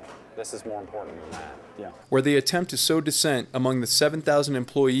anyway. This is more important than that. Yeah. Where they attempt to sow dissent among the 7,000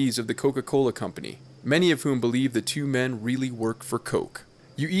 employees of the Coca-Cola Company, many of whom believe the two men really work for Coke.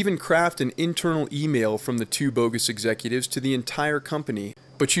 You even craft an internal email from the two bogus executives to the entire company.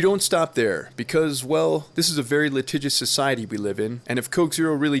 But you don't stop there, because, well, this is a very litigious society we live in, and if Coke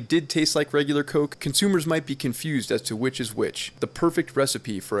Zero really did taste like regular Coke, consumers might be confused as to which is which. The perfect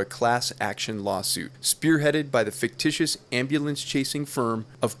recipe for a class action lawsuit, spearheaded by the fictitious ambulance-chasing firm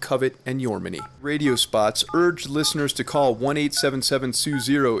of Covet and Yormany. Radio spots urged listeners to call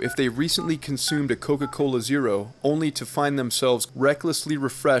 1-877-SUE-ZERO if they recently consumed a Coca-Cola Zero, only to find themselves recklessly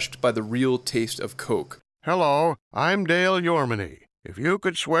refreshed by the real taste of Coke. Hello, I'm Dale Yormany. If you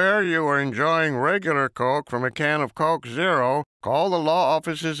could swear you were enjoying regular Coke from a can of Coke Zero, call the law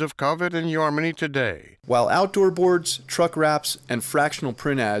offices of Covet and Yormany today. While outdoor boards, truck wraps, and fractional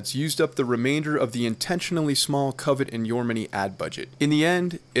print ads used up the remainder of the intentionally small Covet and Yormany ad budget. In the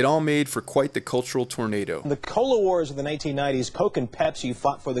end, it all made for quite the cultural tornado. In the cola wars of the 1990s, Coke and Pepsi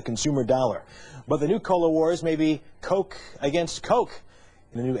fought for the consumer dollar. But the new cola wars may be Coke against Coke.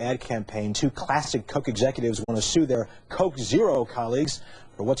 In a new ad campaign, two classic Coke executives want to sue their Coke Zero colleagues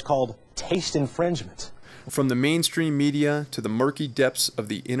for what's called taste infringement. From the mainstream media to the murky depths of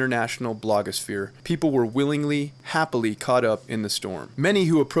the international blogosphere, people were willingly, happily caught up in the storm. Many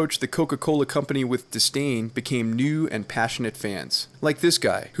who approached the Coca-Cola Company with disdain became new and passionate fans. Like this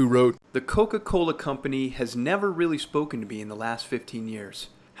guy, who wrote, "The Coca-Cola Company has never really spoken to me in the last 15 years.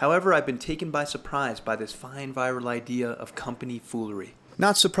 However, I've been taken by surprise by this fine viral idea of company foolery."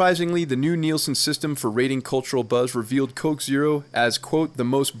 Not surprisingly, the new Nielsen system for rating cultural buzz revealed Coke Zero as, quote, the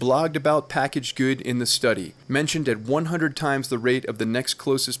most blogged about packaged good in the study, mentioned at 100 times the rate of the next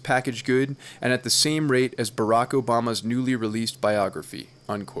closest packaged good, and at the same rate as Barack Obama's newly released biography,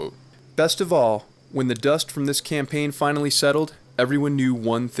 unquote. Best of all, when the dust from this campaign finally settled, everyone knew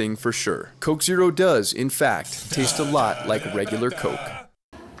one thing for sure. Coke Zero does, in fact, taste a lot like regular Coke.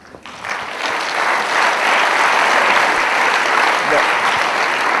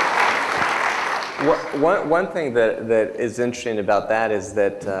 One thing that is interesting about that is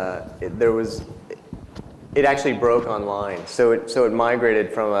that it actually broke online. So it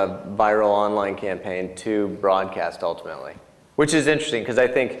migrated from a viral online campaign to broadcast ultimately, which is interesting because I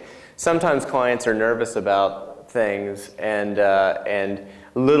think sometimes clients are nervous about things and a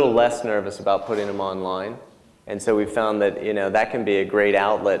little less nervous about putting them online. And so we found that that can be a great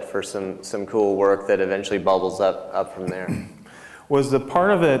outlet for some cool work that eventually bubbles up from there. Was the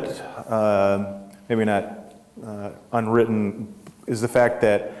part of it, maybe not unwritten, is the fact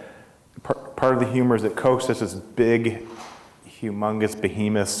that part of the humor is that Coke's just this big, humongous,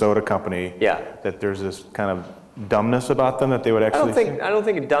 behemoth soda company. Yeah. That there's this kind of dumbness about them that they would actually. I don't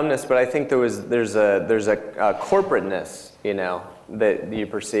think dumbness, but I think there's a corporateness, that you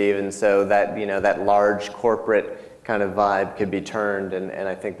perceive, and so that that large corporate kind of vibe could be turned, and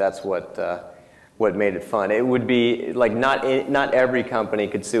I think that's what made it fun. It would be like not every company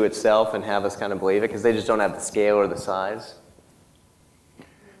could sue itself and have us kind of believe it because they just don't have the scale or the size.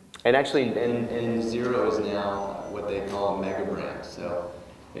 And actually, and Zero is now what they call a mega brand. So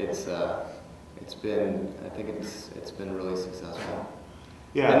it's been, I think it's been really successful.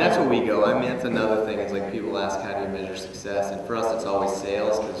 Yeah. And that's what we go. I mean, that's another thing. It's like people ask, how do you measure success? And for us, it's always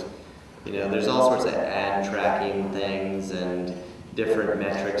sales because there's all sorts of ad tracking things and different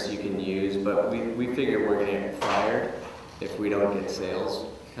metrics you can use, but we figure we're going to get fired if we don't get sales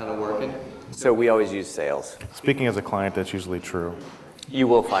kind of working. So we always use sales. Speaking as a client, that's usually true. You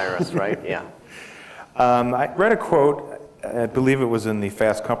will fire us, right? Yeah. I read a quote, I believe it was in the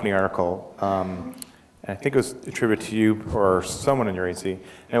Fast Company article, I think it was attributed to you or someone in your agency,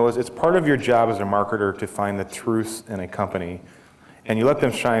 and it was, it's part of your job as a marketer to find the truth in a company, and you let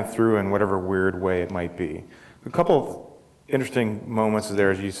them shine through in whatever weird way it might be. A couple interesting moments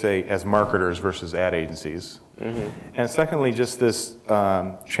there, as you say, as marketers versus ad agencies. Mm-hmm. And secondly, just this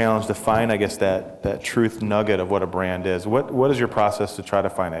challenge to find, I guess, that truth nugget of what a brand is. What is your process to try to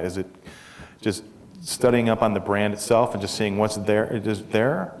find that? Is it just studying up on the brand itself and just seeing what's there? Is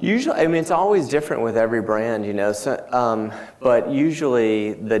there? Usually, I mean, it's always different with every brand, you know. So, but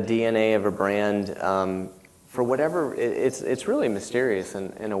usually, the DNA of a brand, for whatever, it's really mysterious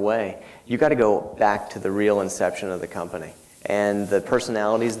in a way. You got to go back to the real inception of the company. And the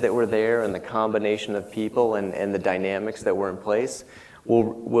personalities that were there and the combination of people and the dynamics that were in place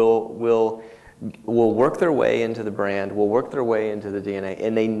will work their way into the brand, will work their way into the DNA,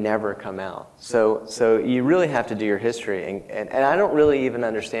 and they never come out. So you really have to do your history, and I don't really even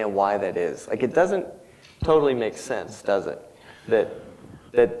understand why that is. Like, it doesn't totally make sense, does it?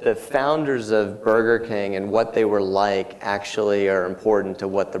 That the founders of Burger King and what they were like actually are important to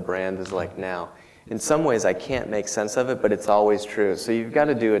what the brand is like now. In some ways, I can't make sense of it, but it's always true. So you've got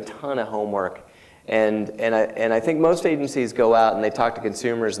to do a ton of homework. And I think most agencies go out and they talk to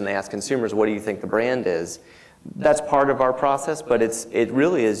consumers and they ask consumers, what do you think the brand is? That's part of our process, but it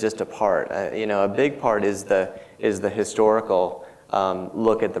really is just a part. You know, a big part is the historical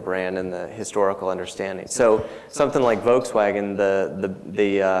look at the brand and the historical understanding. So something like Volkswagen,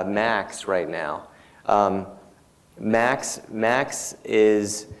 the Max right now, Max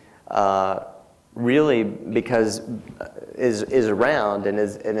is really because is around and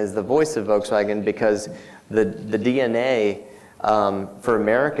is the voice of Volkswagen because the DNA for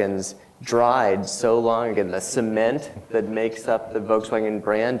Americans dried so long ago. The cement that makes up the Volkswagen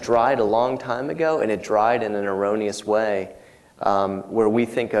brand dried a long time ago, and it dried in an erroneous way where we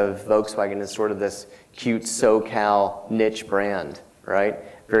think of Volkswagen as sort of this cute SoCal niche brand, right?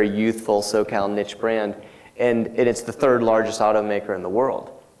 Very youthful SoCal niche brand. And it's the third largest automaker in the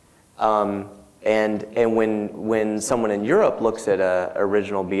world. And when someone in Europe looks at a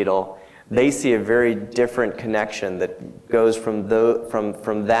original Beetle, they see a very different connection that goes from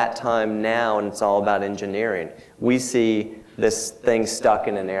that time now, and it's all about engineering. We see this thing stuck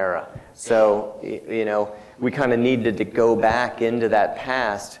in an era. So, you know, we kind of needed to go back into that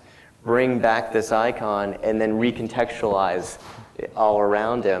past, bring back this icon, and then recontextualize all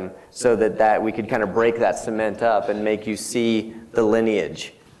around him so that we could kind of break that cement up and make you see the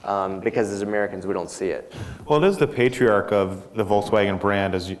lineage. Because as Americans, we don't see it. Well, it is the patriarch of the Volkswagen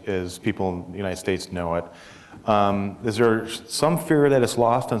brand as people in the United States know it. Is there some fear that it's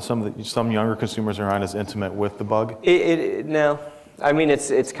lost and some younger consumers are not as intimate with the Bug? No. I mean,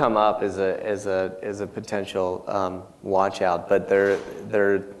 it's come up as a potential watch out, but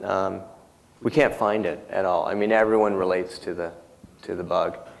we can't find it at all. I mean, everyone relates to the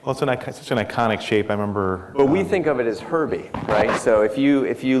Bug. Well, it's such an iconic shape. I remember. But we think of it as Herbie, right? So if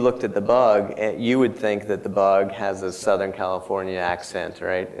you looked at the Bug, you would think that the Bug has a Southern California accent,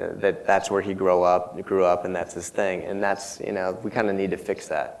 right? That's where he grew up, and that's his thing. And that's, you know, we kind of need to fix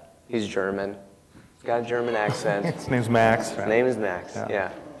that. He's German. He's got a German accent. His name's Max. His name is Max.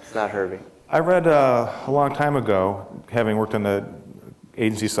 Yeah. It's not Herbie. I read a long time ago, having worked on the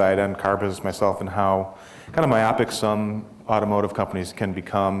agency side on car business myself, and how kind of myopic some automotive companies can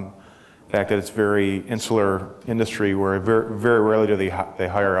become. The fact that it's very insular industry where very, very rarely do they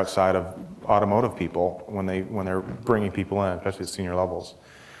hire outside of automotive people when they're bringing people in, especially at senior levels.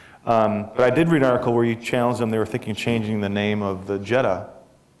 But I did read an article where you challenged them. They were thinking of changing the name of the Jetta,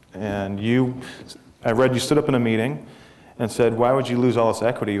 and I read you stood up in a meeting and said, "Why would you lose all this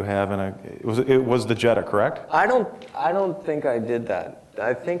equity you have?" And it was the Jetta, correct? I don't think I did that.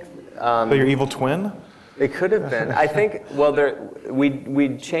 I think. So your evil twin? It could have been. I think. Well,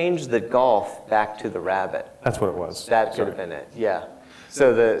 we changed the Golf back to the Rabbit. That's what it was. That could have been it. Yeah.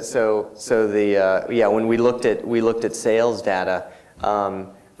 So when we looked at sales data,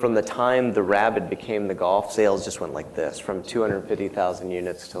 from the time the Rabbit became the Golf, sales just went like this, from 250,000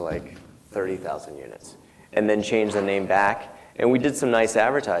 units to like 30,000 units, and then changed the name back. And we did some nice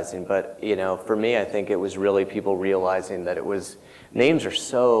advertising, but you know, for me, I think it was really people realizing that names are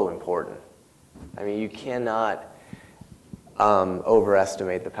so important. I mean, you cannot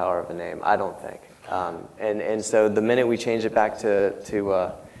overestimate the power of a name, I don't think. And so the minute we changed it back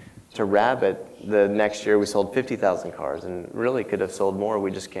to Rabbit, the next year we sold 50,000 cars, and really could have sold more.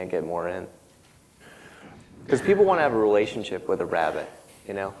 We just can't get more in. Because people want to have a relationship with a Rabbit,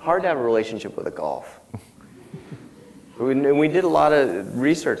 you know? Hard to have a relationship with a Golf. We did a lot of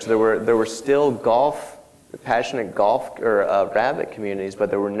research. There were still passionate golf or Rabbit communities, but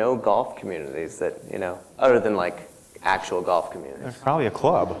there were no golf communities that, you know, other than like actual golf communities. There's probably a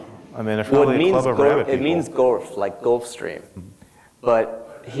club. I mean, there's probably a club of Rabbit people. It means golf, like Gulfstream.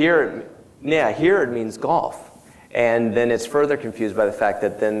 But here it means golf. And then it's further confused by the fact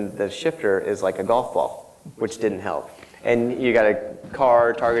that then the shifter is like a golf ball, which didn't help. And you got a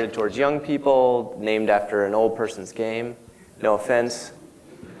car targeted towards young people, named after an old person's game. No offense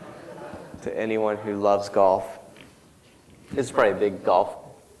to anyone who loves golf. This is probably a big golf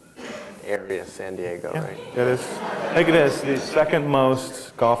area, San Diego, right? It is. I think it is the second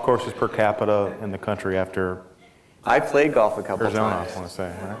most golf courses per capita in the country after I played golf a couple Arizona, times. I want to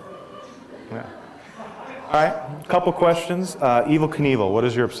say, right? Yeah. All right, a couple questions. Evel Knievel, what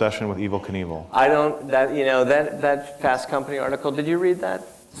is your obsession with Evel Knievel? I don't, that Fast Company article, did you read that?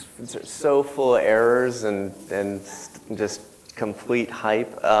 It's so full of errors and just complete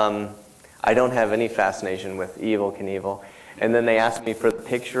hype. I don't have any fascination with Evel Knievel. And then they asked me for the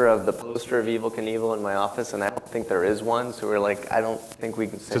picture of the poster of Evel Knievel in my office, and I don't think there is one, so we're like, I don't think we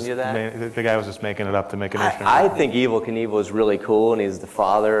can send you that. The guy was just making it up to make an issue. I think Evel Knievel is really cool, and he's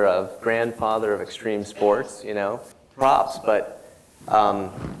the grandfather of extreme sports, props, but I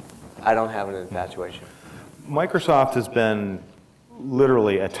don't have an infatuation. Microsoft has been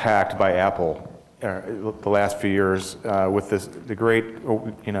literally attacked by Apple the last few years with the great,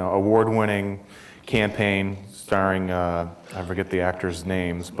 award-winning campaign starring, I forget the actors'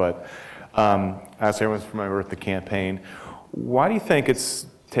 names, but as everyone's familiar with the campaign. Why do you think it's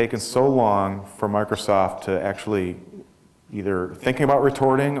taken so long for Microsoft to actually either thinking about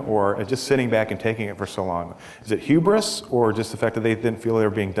retorting or just sitting back and taking it for so long? Is it hubris or just the fact that they didn't feel they were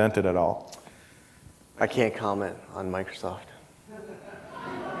being dented at all? I can't comment on Microsoft.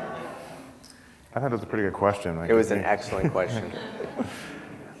 I thought it was a pretty good question. It was an excellent question.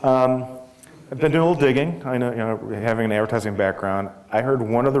 I've been doing a little digging. I know, having an advertising background, I heard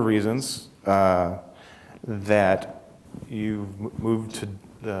one of the reasons that you moved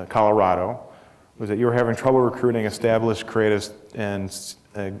to Colorado was that you were having trouble recruiting established, creative, and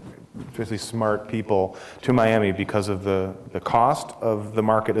especially smart people to Miami because of the cost of the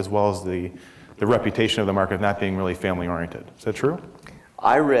market as well as the reputation of the market of not being really family-oriented. Is that true?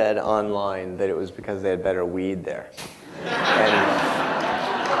 I read online that it was because they had better weed there.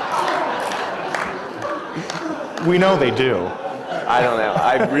 We know they do. I don't know.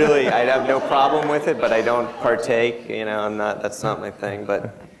 I'd have no problem with it, but I don't partake. That's not my thing.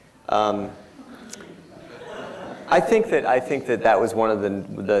 But I think that was one of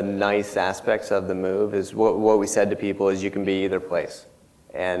the nice aspects of the move. Is what we said to people is you can be either place,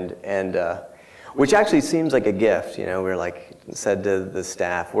 and which actually seems like a gift. We're said to the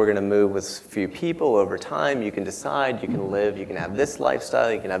staff, we're going to move with a few people over time. You can decide. You can live. You can have this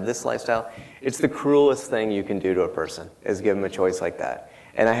lifestyle. You can have this lifestyle. It's the cruelest thing you can do to a person, is give them a choice like that.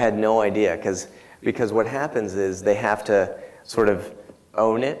 And I had no idea, because what happens is they have to sort of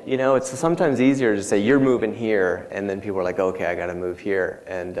own it. It's sometimes easier to say, you're moving here, and then people are like, okay, I got to move here.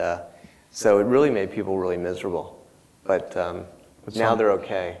 And so it really made people really miserable. But now they're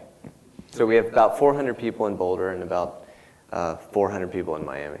okay. So we have about 400 people in Boulder and about 400 people in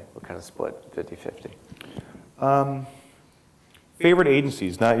Miami. We're kind of split 50-50. Favorite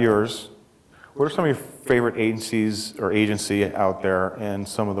agencies, not yours. What are some of your favorite agencies or agency out there and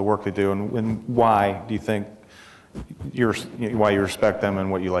some of the work they do, and why do you think why you respect them and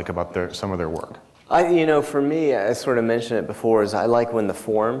what you like about some of their work? For me, I sort of mentioned it before, is I like when the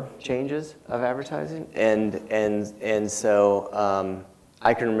form changes of advertising, and so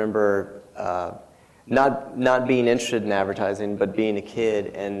I can remember not being interested in advertising, but being a kid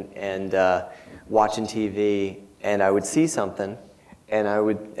and watching TV, and I would see something. And I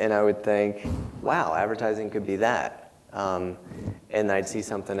would think, wow, advertising could be that. And I'd see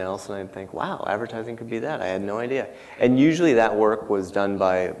something else and I'd think, wow, advertising could be that. I had no idea. And usually that work was done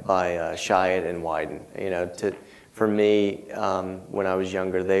by Chiat and Wyden. For me, when I was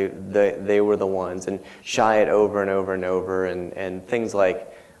younger, they were the ones. And Chiat over and over and over. And things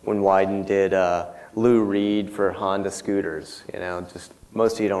like when Wyden did Lou Reed for Honda scooters, just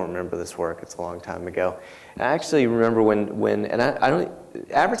most of you don't remember this work. It's a long time ago. I actually remember when I don't.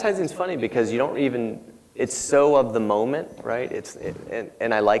 Advertising's funny because you don't even. It's so of the moment, right?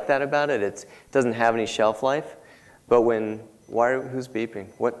 And I like that about it. It doesn't have any shelf life. But who's beeping?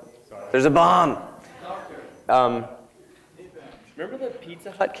 What? There's a bomb. Remember the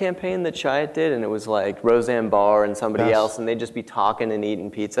Pizza Hut campaign that Chiat did, and it was like Roseanne Barr and somebody else, and they'd just be talking and eating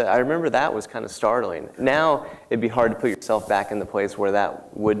pizza. I remember that was kind of startling. Now it'd be hard to put yourself back in the place where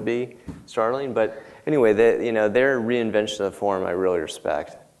that would be startling. But anyway, their reinvention of the form I really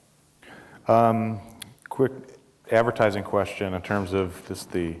respect. Quick advertising question in terms of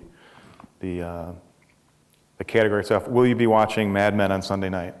just the category itself. Will you be watching Mad Men on Sunday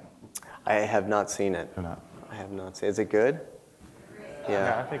night? I have not seen it. You're not. I have not seen it. Is it good?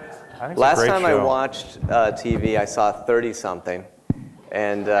 Yeah. I think it's a Last great time I show. watched TV, I saw 30-something,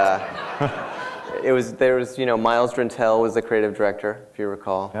 and there was Miles Drentel was the creative director, if you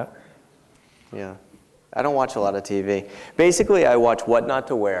recall. Yeah. Yeah. I don't watch a lot of TV. Basically, I watch What Not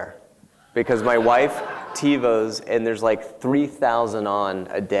to Wear, because my wife TiVos, and there's like 3,000 on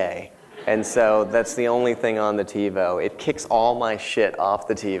a day. And so that's the only thing on the TiVo. It kicks all my shit off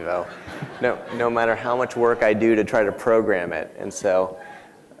the TiVo, no matter how much work I do to try to program it. And so,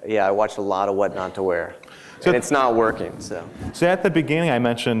 yeah, I watched a lot of What Not to Wear. And it's not working, so. So at the beginning, I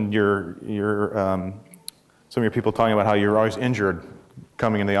mentioned some of your people talking about how you're always injured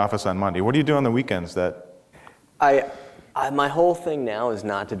coming into the office on Monday. What do you do on the weekends that? My whole thing now is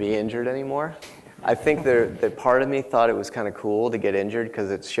not to be injured anymore. I think that part of me thought it was kind of cool to get injured because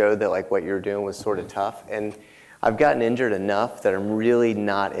it showed that like what you were doing was sort of tough. And I've gotten injured enough that I'm really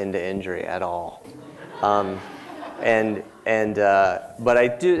not into injury at all. But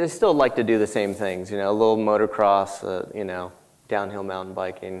I still like to do the same things. A little motocross, downhill mountain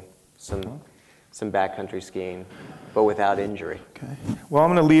biking, some backcountry skiing, but without injury. Okay. Well, I'm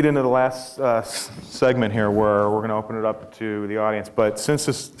going to lead into the last segment here where we're going to open it up to the audience. But since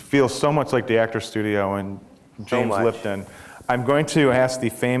this feels so much like the Actors Studio and James Lipton, I'm going to ask the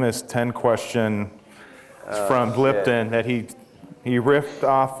famous 10-question from Lipton that he riffed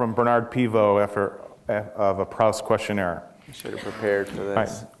off from Bernard Pivot of a Proust questionnaire. I should have prepared for this. Right.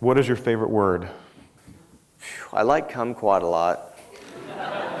 What is your favorite word? I like kumquat a lot.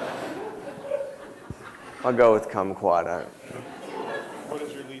 I'll go with kumquat. What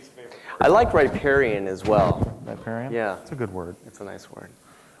is your least favorite word? I like riparian as well. Riparian? Yeah. It's a good word. It's a nice word.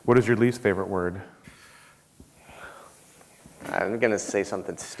 What is your least favorite word? I'm going to say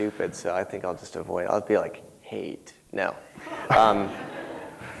something stupid, so I think I'll just avoid it. I'll be like, hate. No.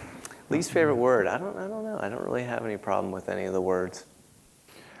 Least favorite word? I don't know. I don't really have any problem with any of the words.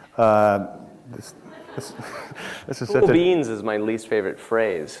 This is cool beans is my least favorite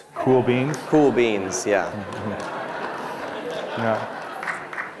phrase. Cool beans? Cool beans, yeah. Yeah.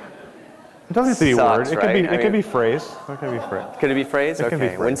 It doesn't have to be a word. It could be phrase. It could be phrase. Could it be phrase? It okay. can be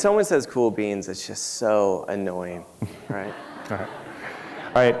phrase. When someone says cool beans, it's just so annoying, right? All right.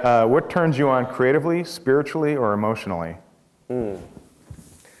 All right. What turns you on creatively, spiritually, or emotionally?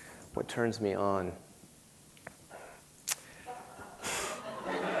 What turns me on?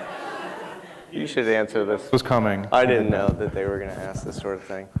 You should answer this. This was coming. I didn't know that they were going to ask this sort of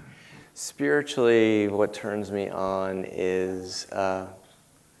thing. Spiritually, what turns me on is, I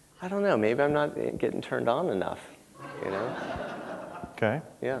don't know, maybe I'm not getting turned on enough, Okay.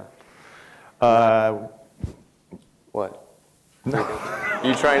 Yeah. What?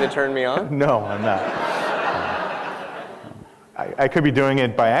 You trying to turn me on? No, I'm not. I could be doing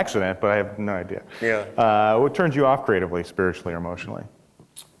it by accident, but I have no idea. Yeah. What turns you off creatively, spiritually, or emotionally?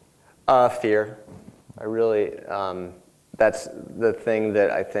 Fear. I really, that's the thing that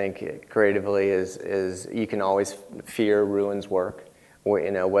I think creatively is you can always, fear ruins work.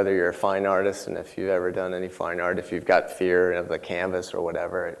 Whether you're a fine artist, and if you've ever done any fine art, if you've got fear of the canvas or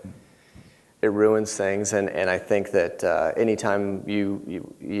whatever, it ruins things. And I think that anytime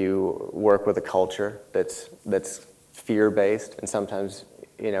you work with a culture that's fear-based, and sometimes,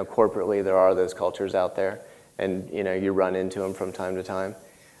 corporately there are those cultures out there, and, you run into them from time to time.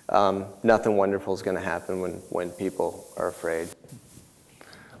 Nothing wonderful is going to happen when people are afraid.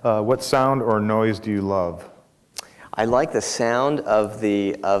 What sound or noise do you love? I like the sound of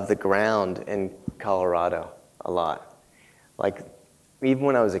the ground in Colorado a lot. Like, even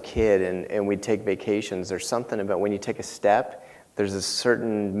when I was a kid and we'd take vacations, there's something about when you take a step, there's a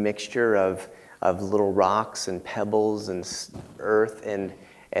certain mixture of little rocks and pebbles and earth and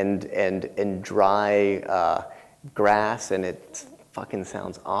dry grass, and it fucking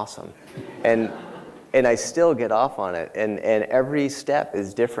sounds awesome. And I still get off on it, and every step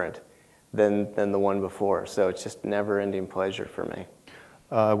is different than the one before, so it's just never-ending pleasure for me.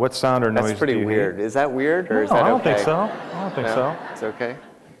 What sound or noise do you hate? That's pretty weird. Is that weird, or is that okay? I don't think so. I don't think so. It's okay?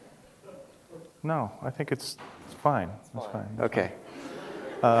 No, I think it's fine. It's fine. Okay.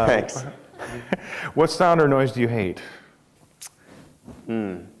 Thanks. What sound or noise do you hate?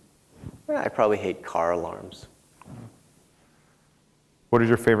 I probably hate car alarms. What is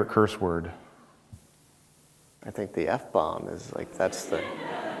your favorite curse word? I think the F-bomb is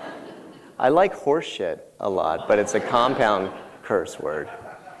I like horse shit a lot, but it's a compound curse word.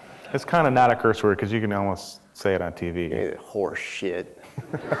 It's kind of not a curse word because you can almost say it on TV. Horse shit.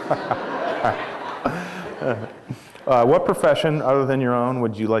 What profession other than your own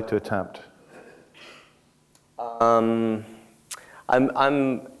would you like to attempt?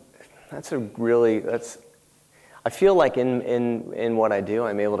 I feel like in what I do,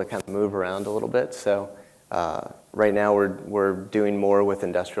 I'm able to kind of move around a little bit. So right now we're doing more with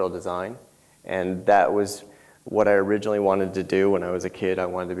industrial design, and that was what I originally wanted to do when I was a kid. I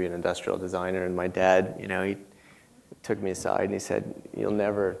wanted to be an industrial designer, and my dad, you know, he took me aside and he said, "You'll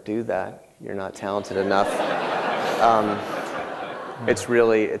never do that. You're not talented enough." It's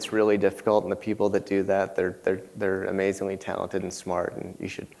really difficult, and the people that do that, they're amazingly talented and smart, and you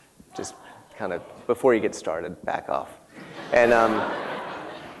should just kind of, before you get started, back off.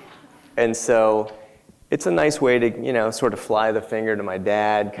 And so it's a nice way to, you know, sort of fly the finger to my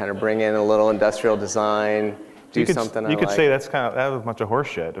dad, kind of bring in a little industrial design, do something I like. You could say that was a bunch of horse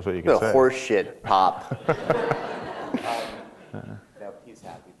shit, is what you could say. Horse shit, Pop. He's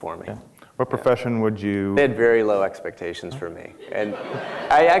happy for me. Yeah. What profession would you... They had very low expectations for me. And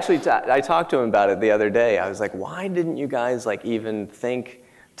I actually, I talked to him about it the other day. I was like, why didn't you guys like even think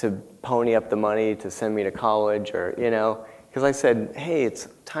to pony up the money to send me to college, or, you know? Because I said, hey, it's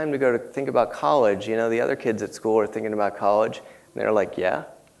time to go to think about college. You know, the other kids at school are thinking about college. And they're like, yeah.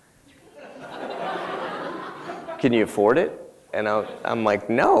 Can you afford it? And I'm like,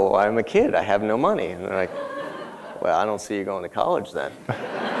 no, I'm a kid. I have no money. And they're like, well, I don't see you going to college then.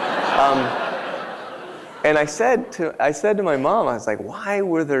 And I said to my mom, I was like, why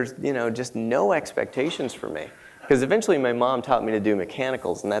were there, you know, just no expectations for me? Because eventually my mom taught me to do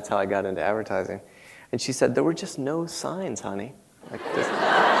mechanicals, and that's how I got into advertising. And she said, there were just no signs, honey. Like, just...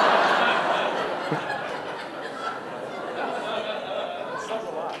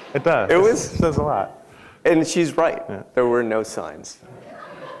 It does. It says a lot. And she's right. Yeah. There were no signs.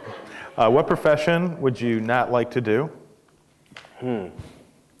 What profession would you not like to do?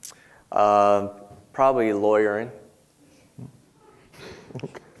 Probably lawyering.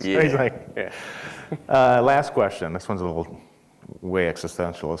 Yeah. Last question. This one's a little way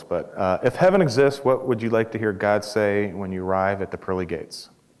existentialist, but if heaven exists, what would you like to hear God say when you arrive at the pearly gates?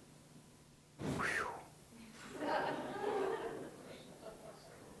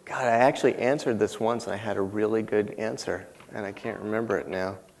 God, I actually answered this once, and I had a really good answer, and I can't remember it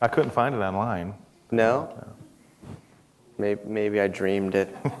now. I couldn't find it online. No? Maybe I dreamed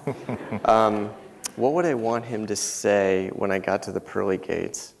it. What would I want him to say when I got to the pearly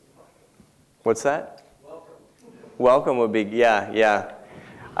gates? What's that? Welcome. Welcome would be, yeah.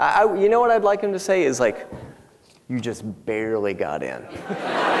 You know what I'd like him to say is like, you just barely got in.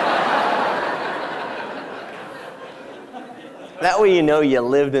 That way you know you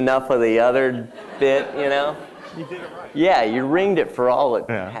lived enough of the other bit, you know? You did it right. Yeah, you ringed it for all it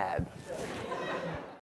had.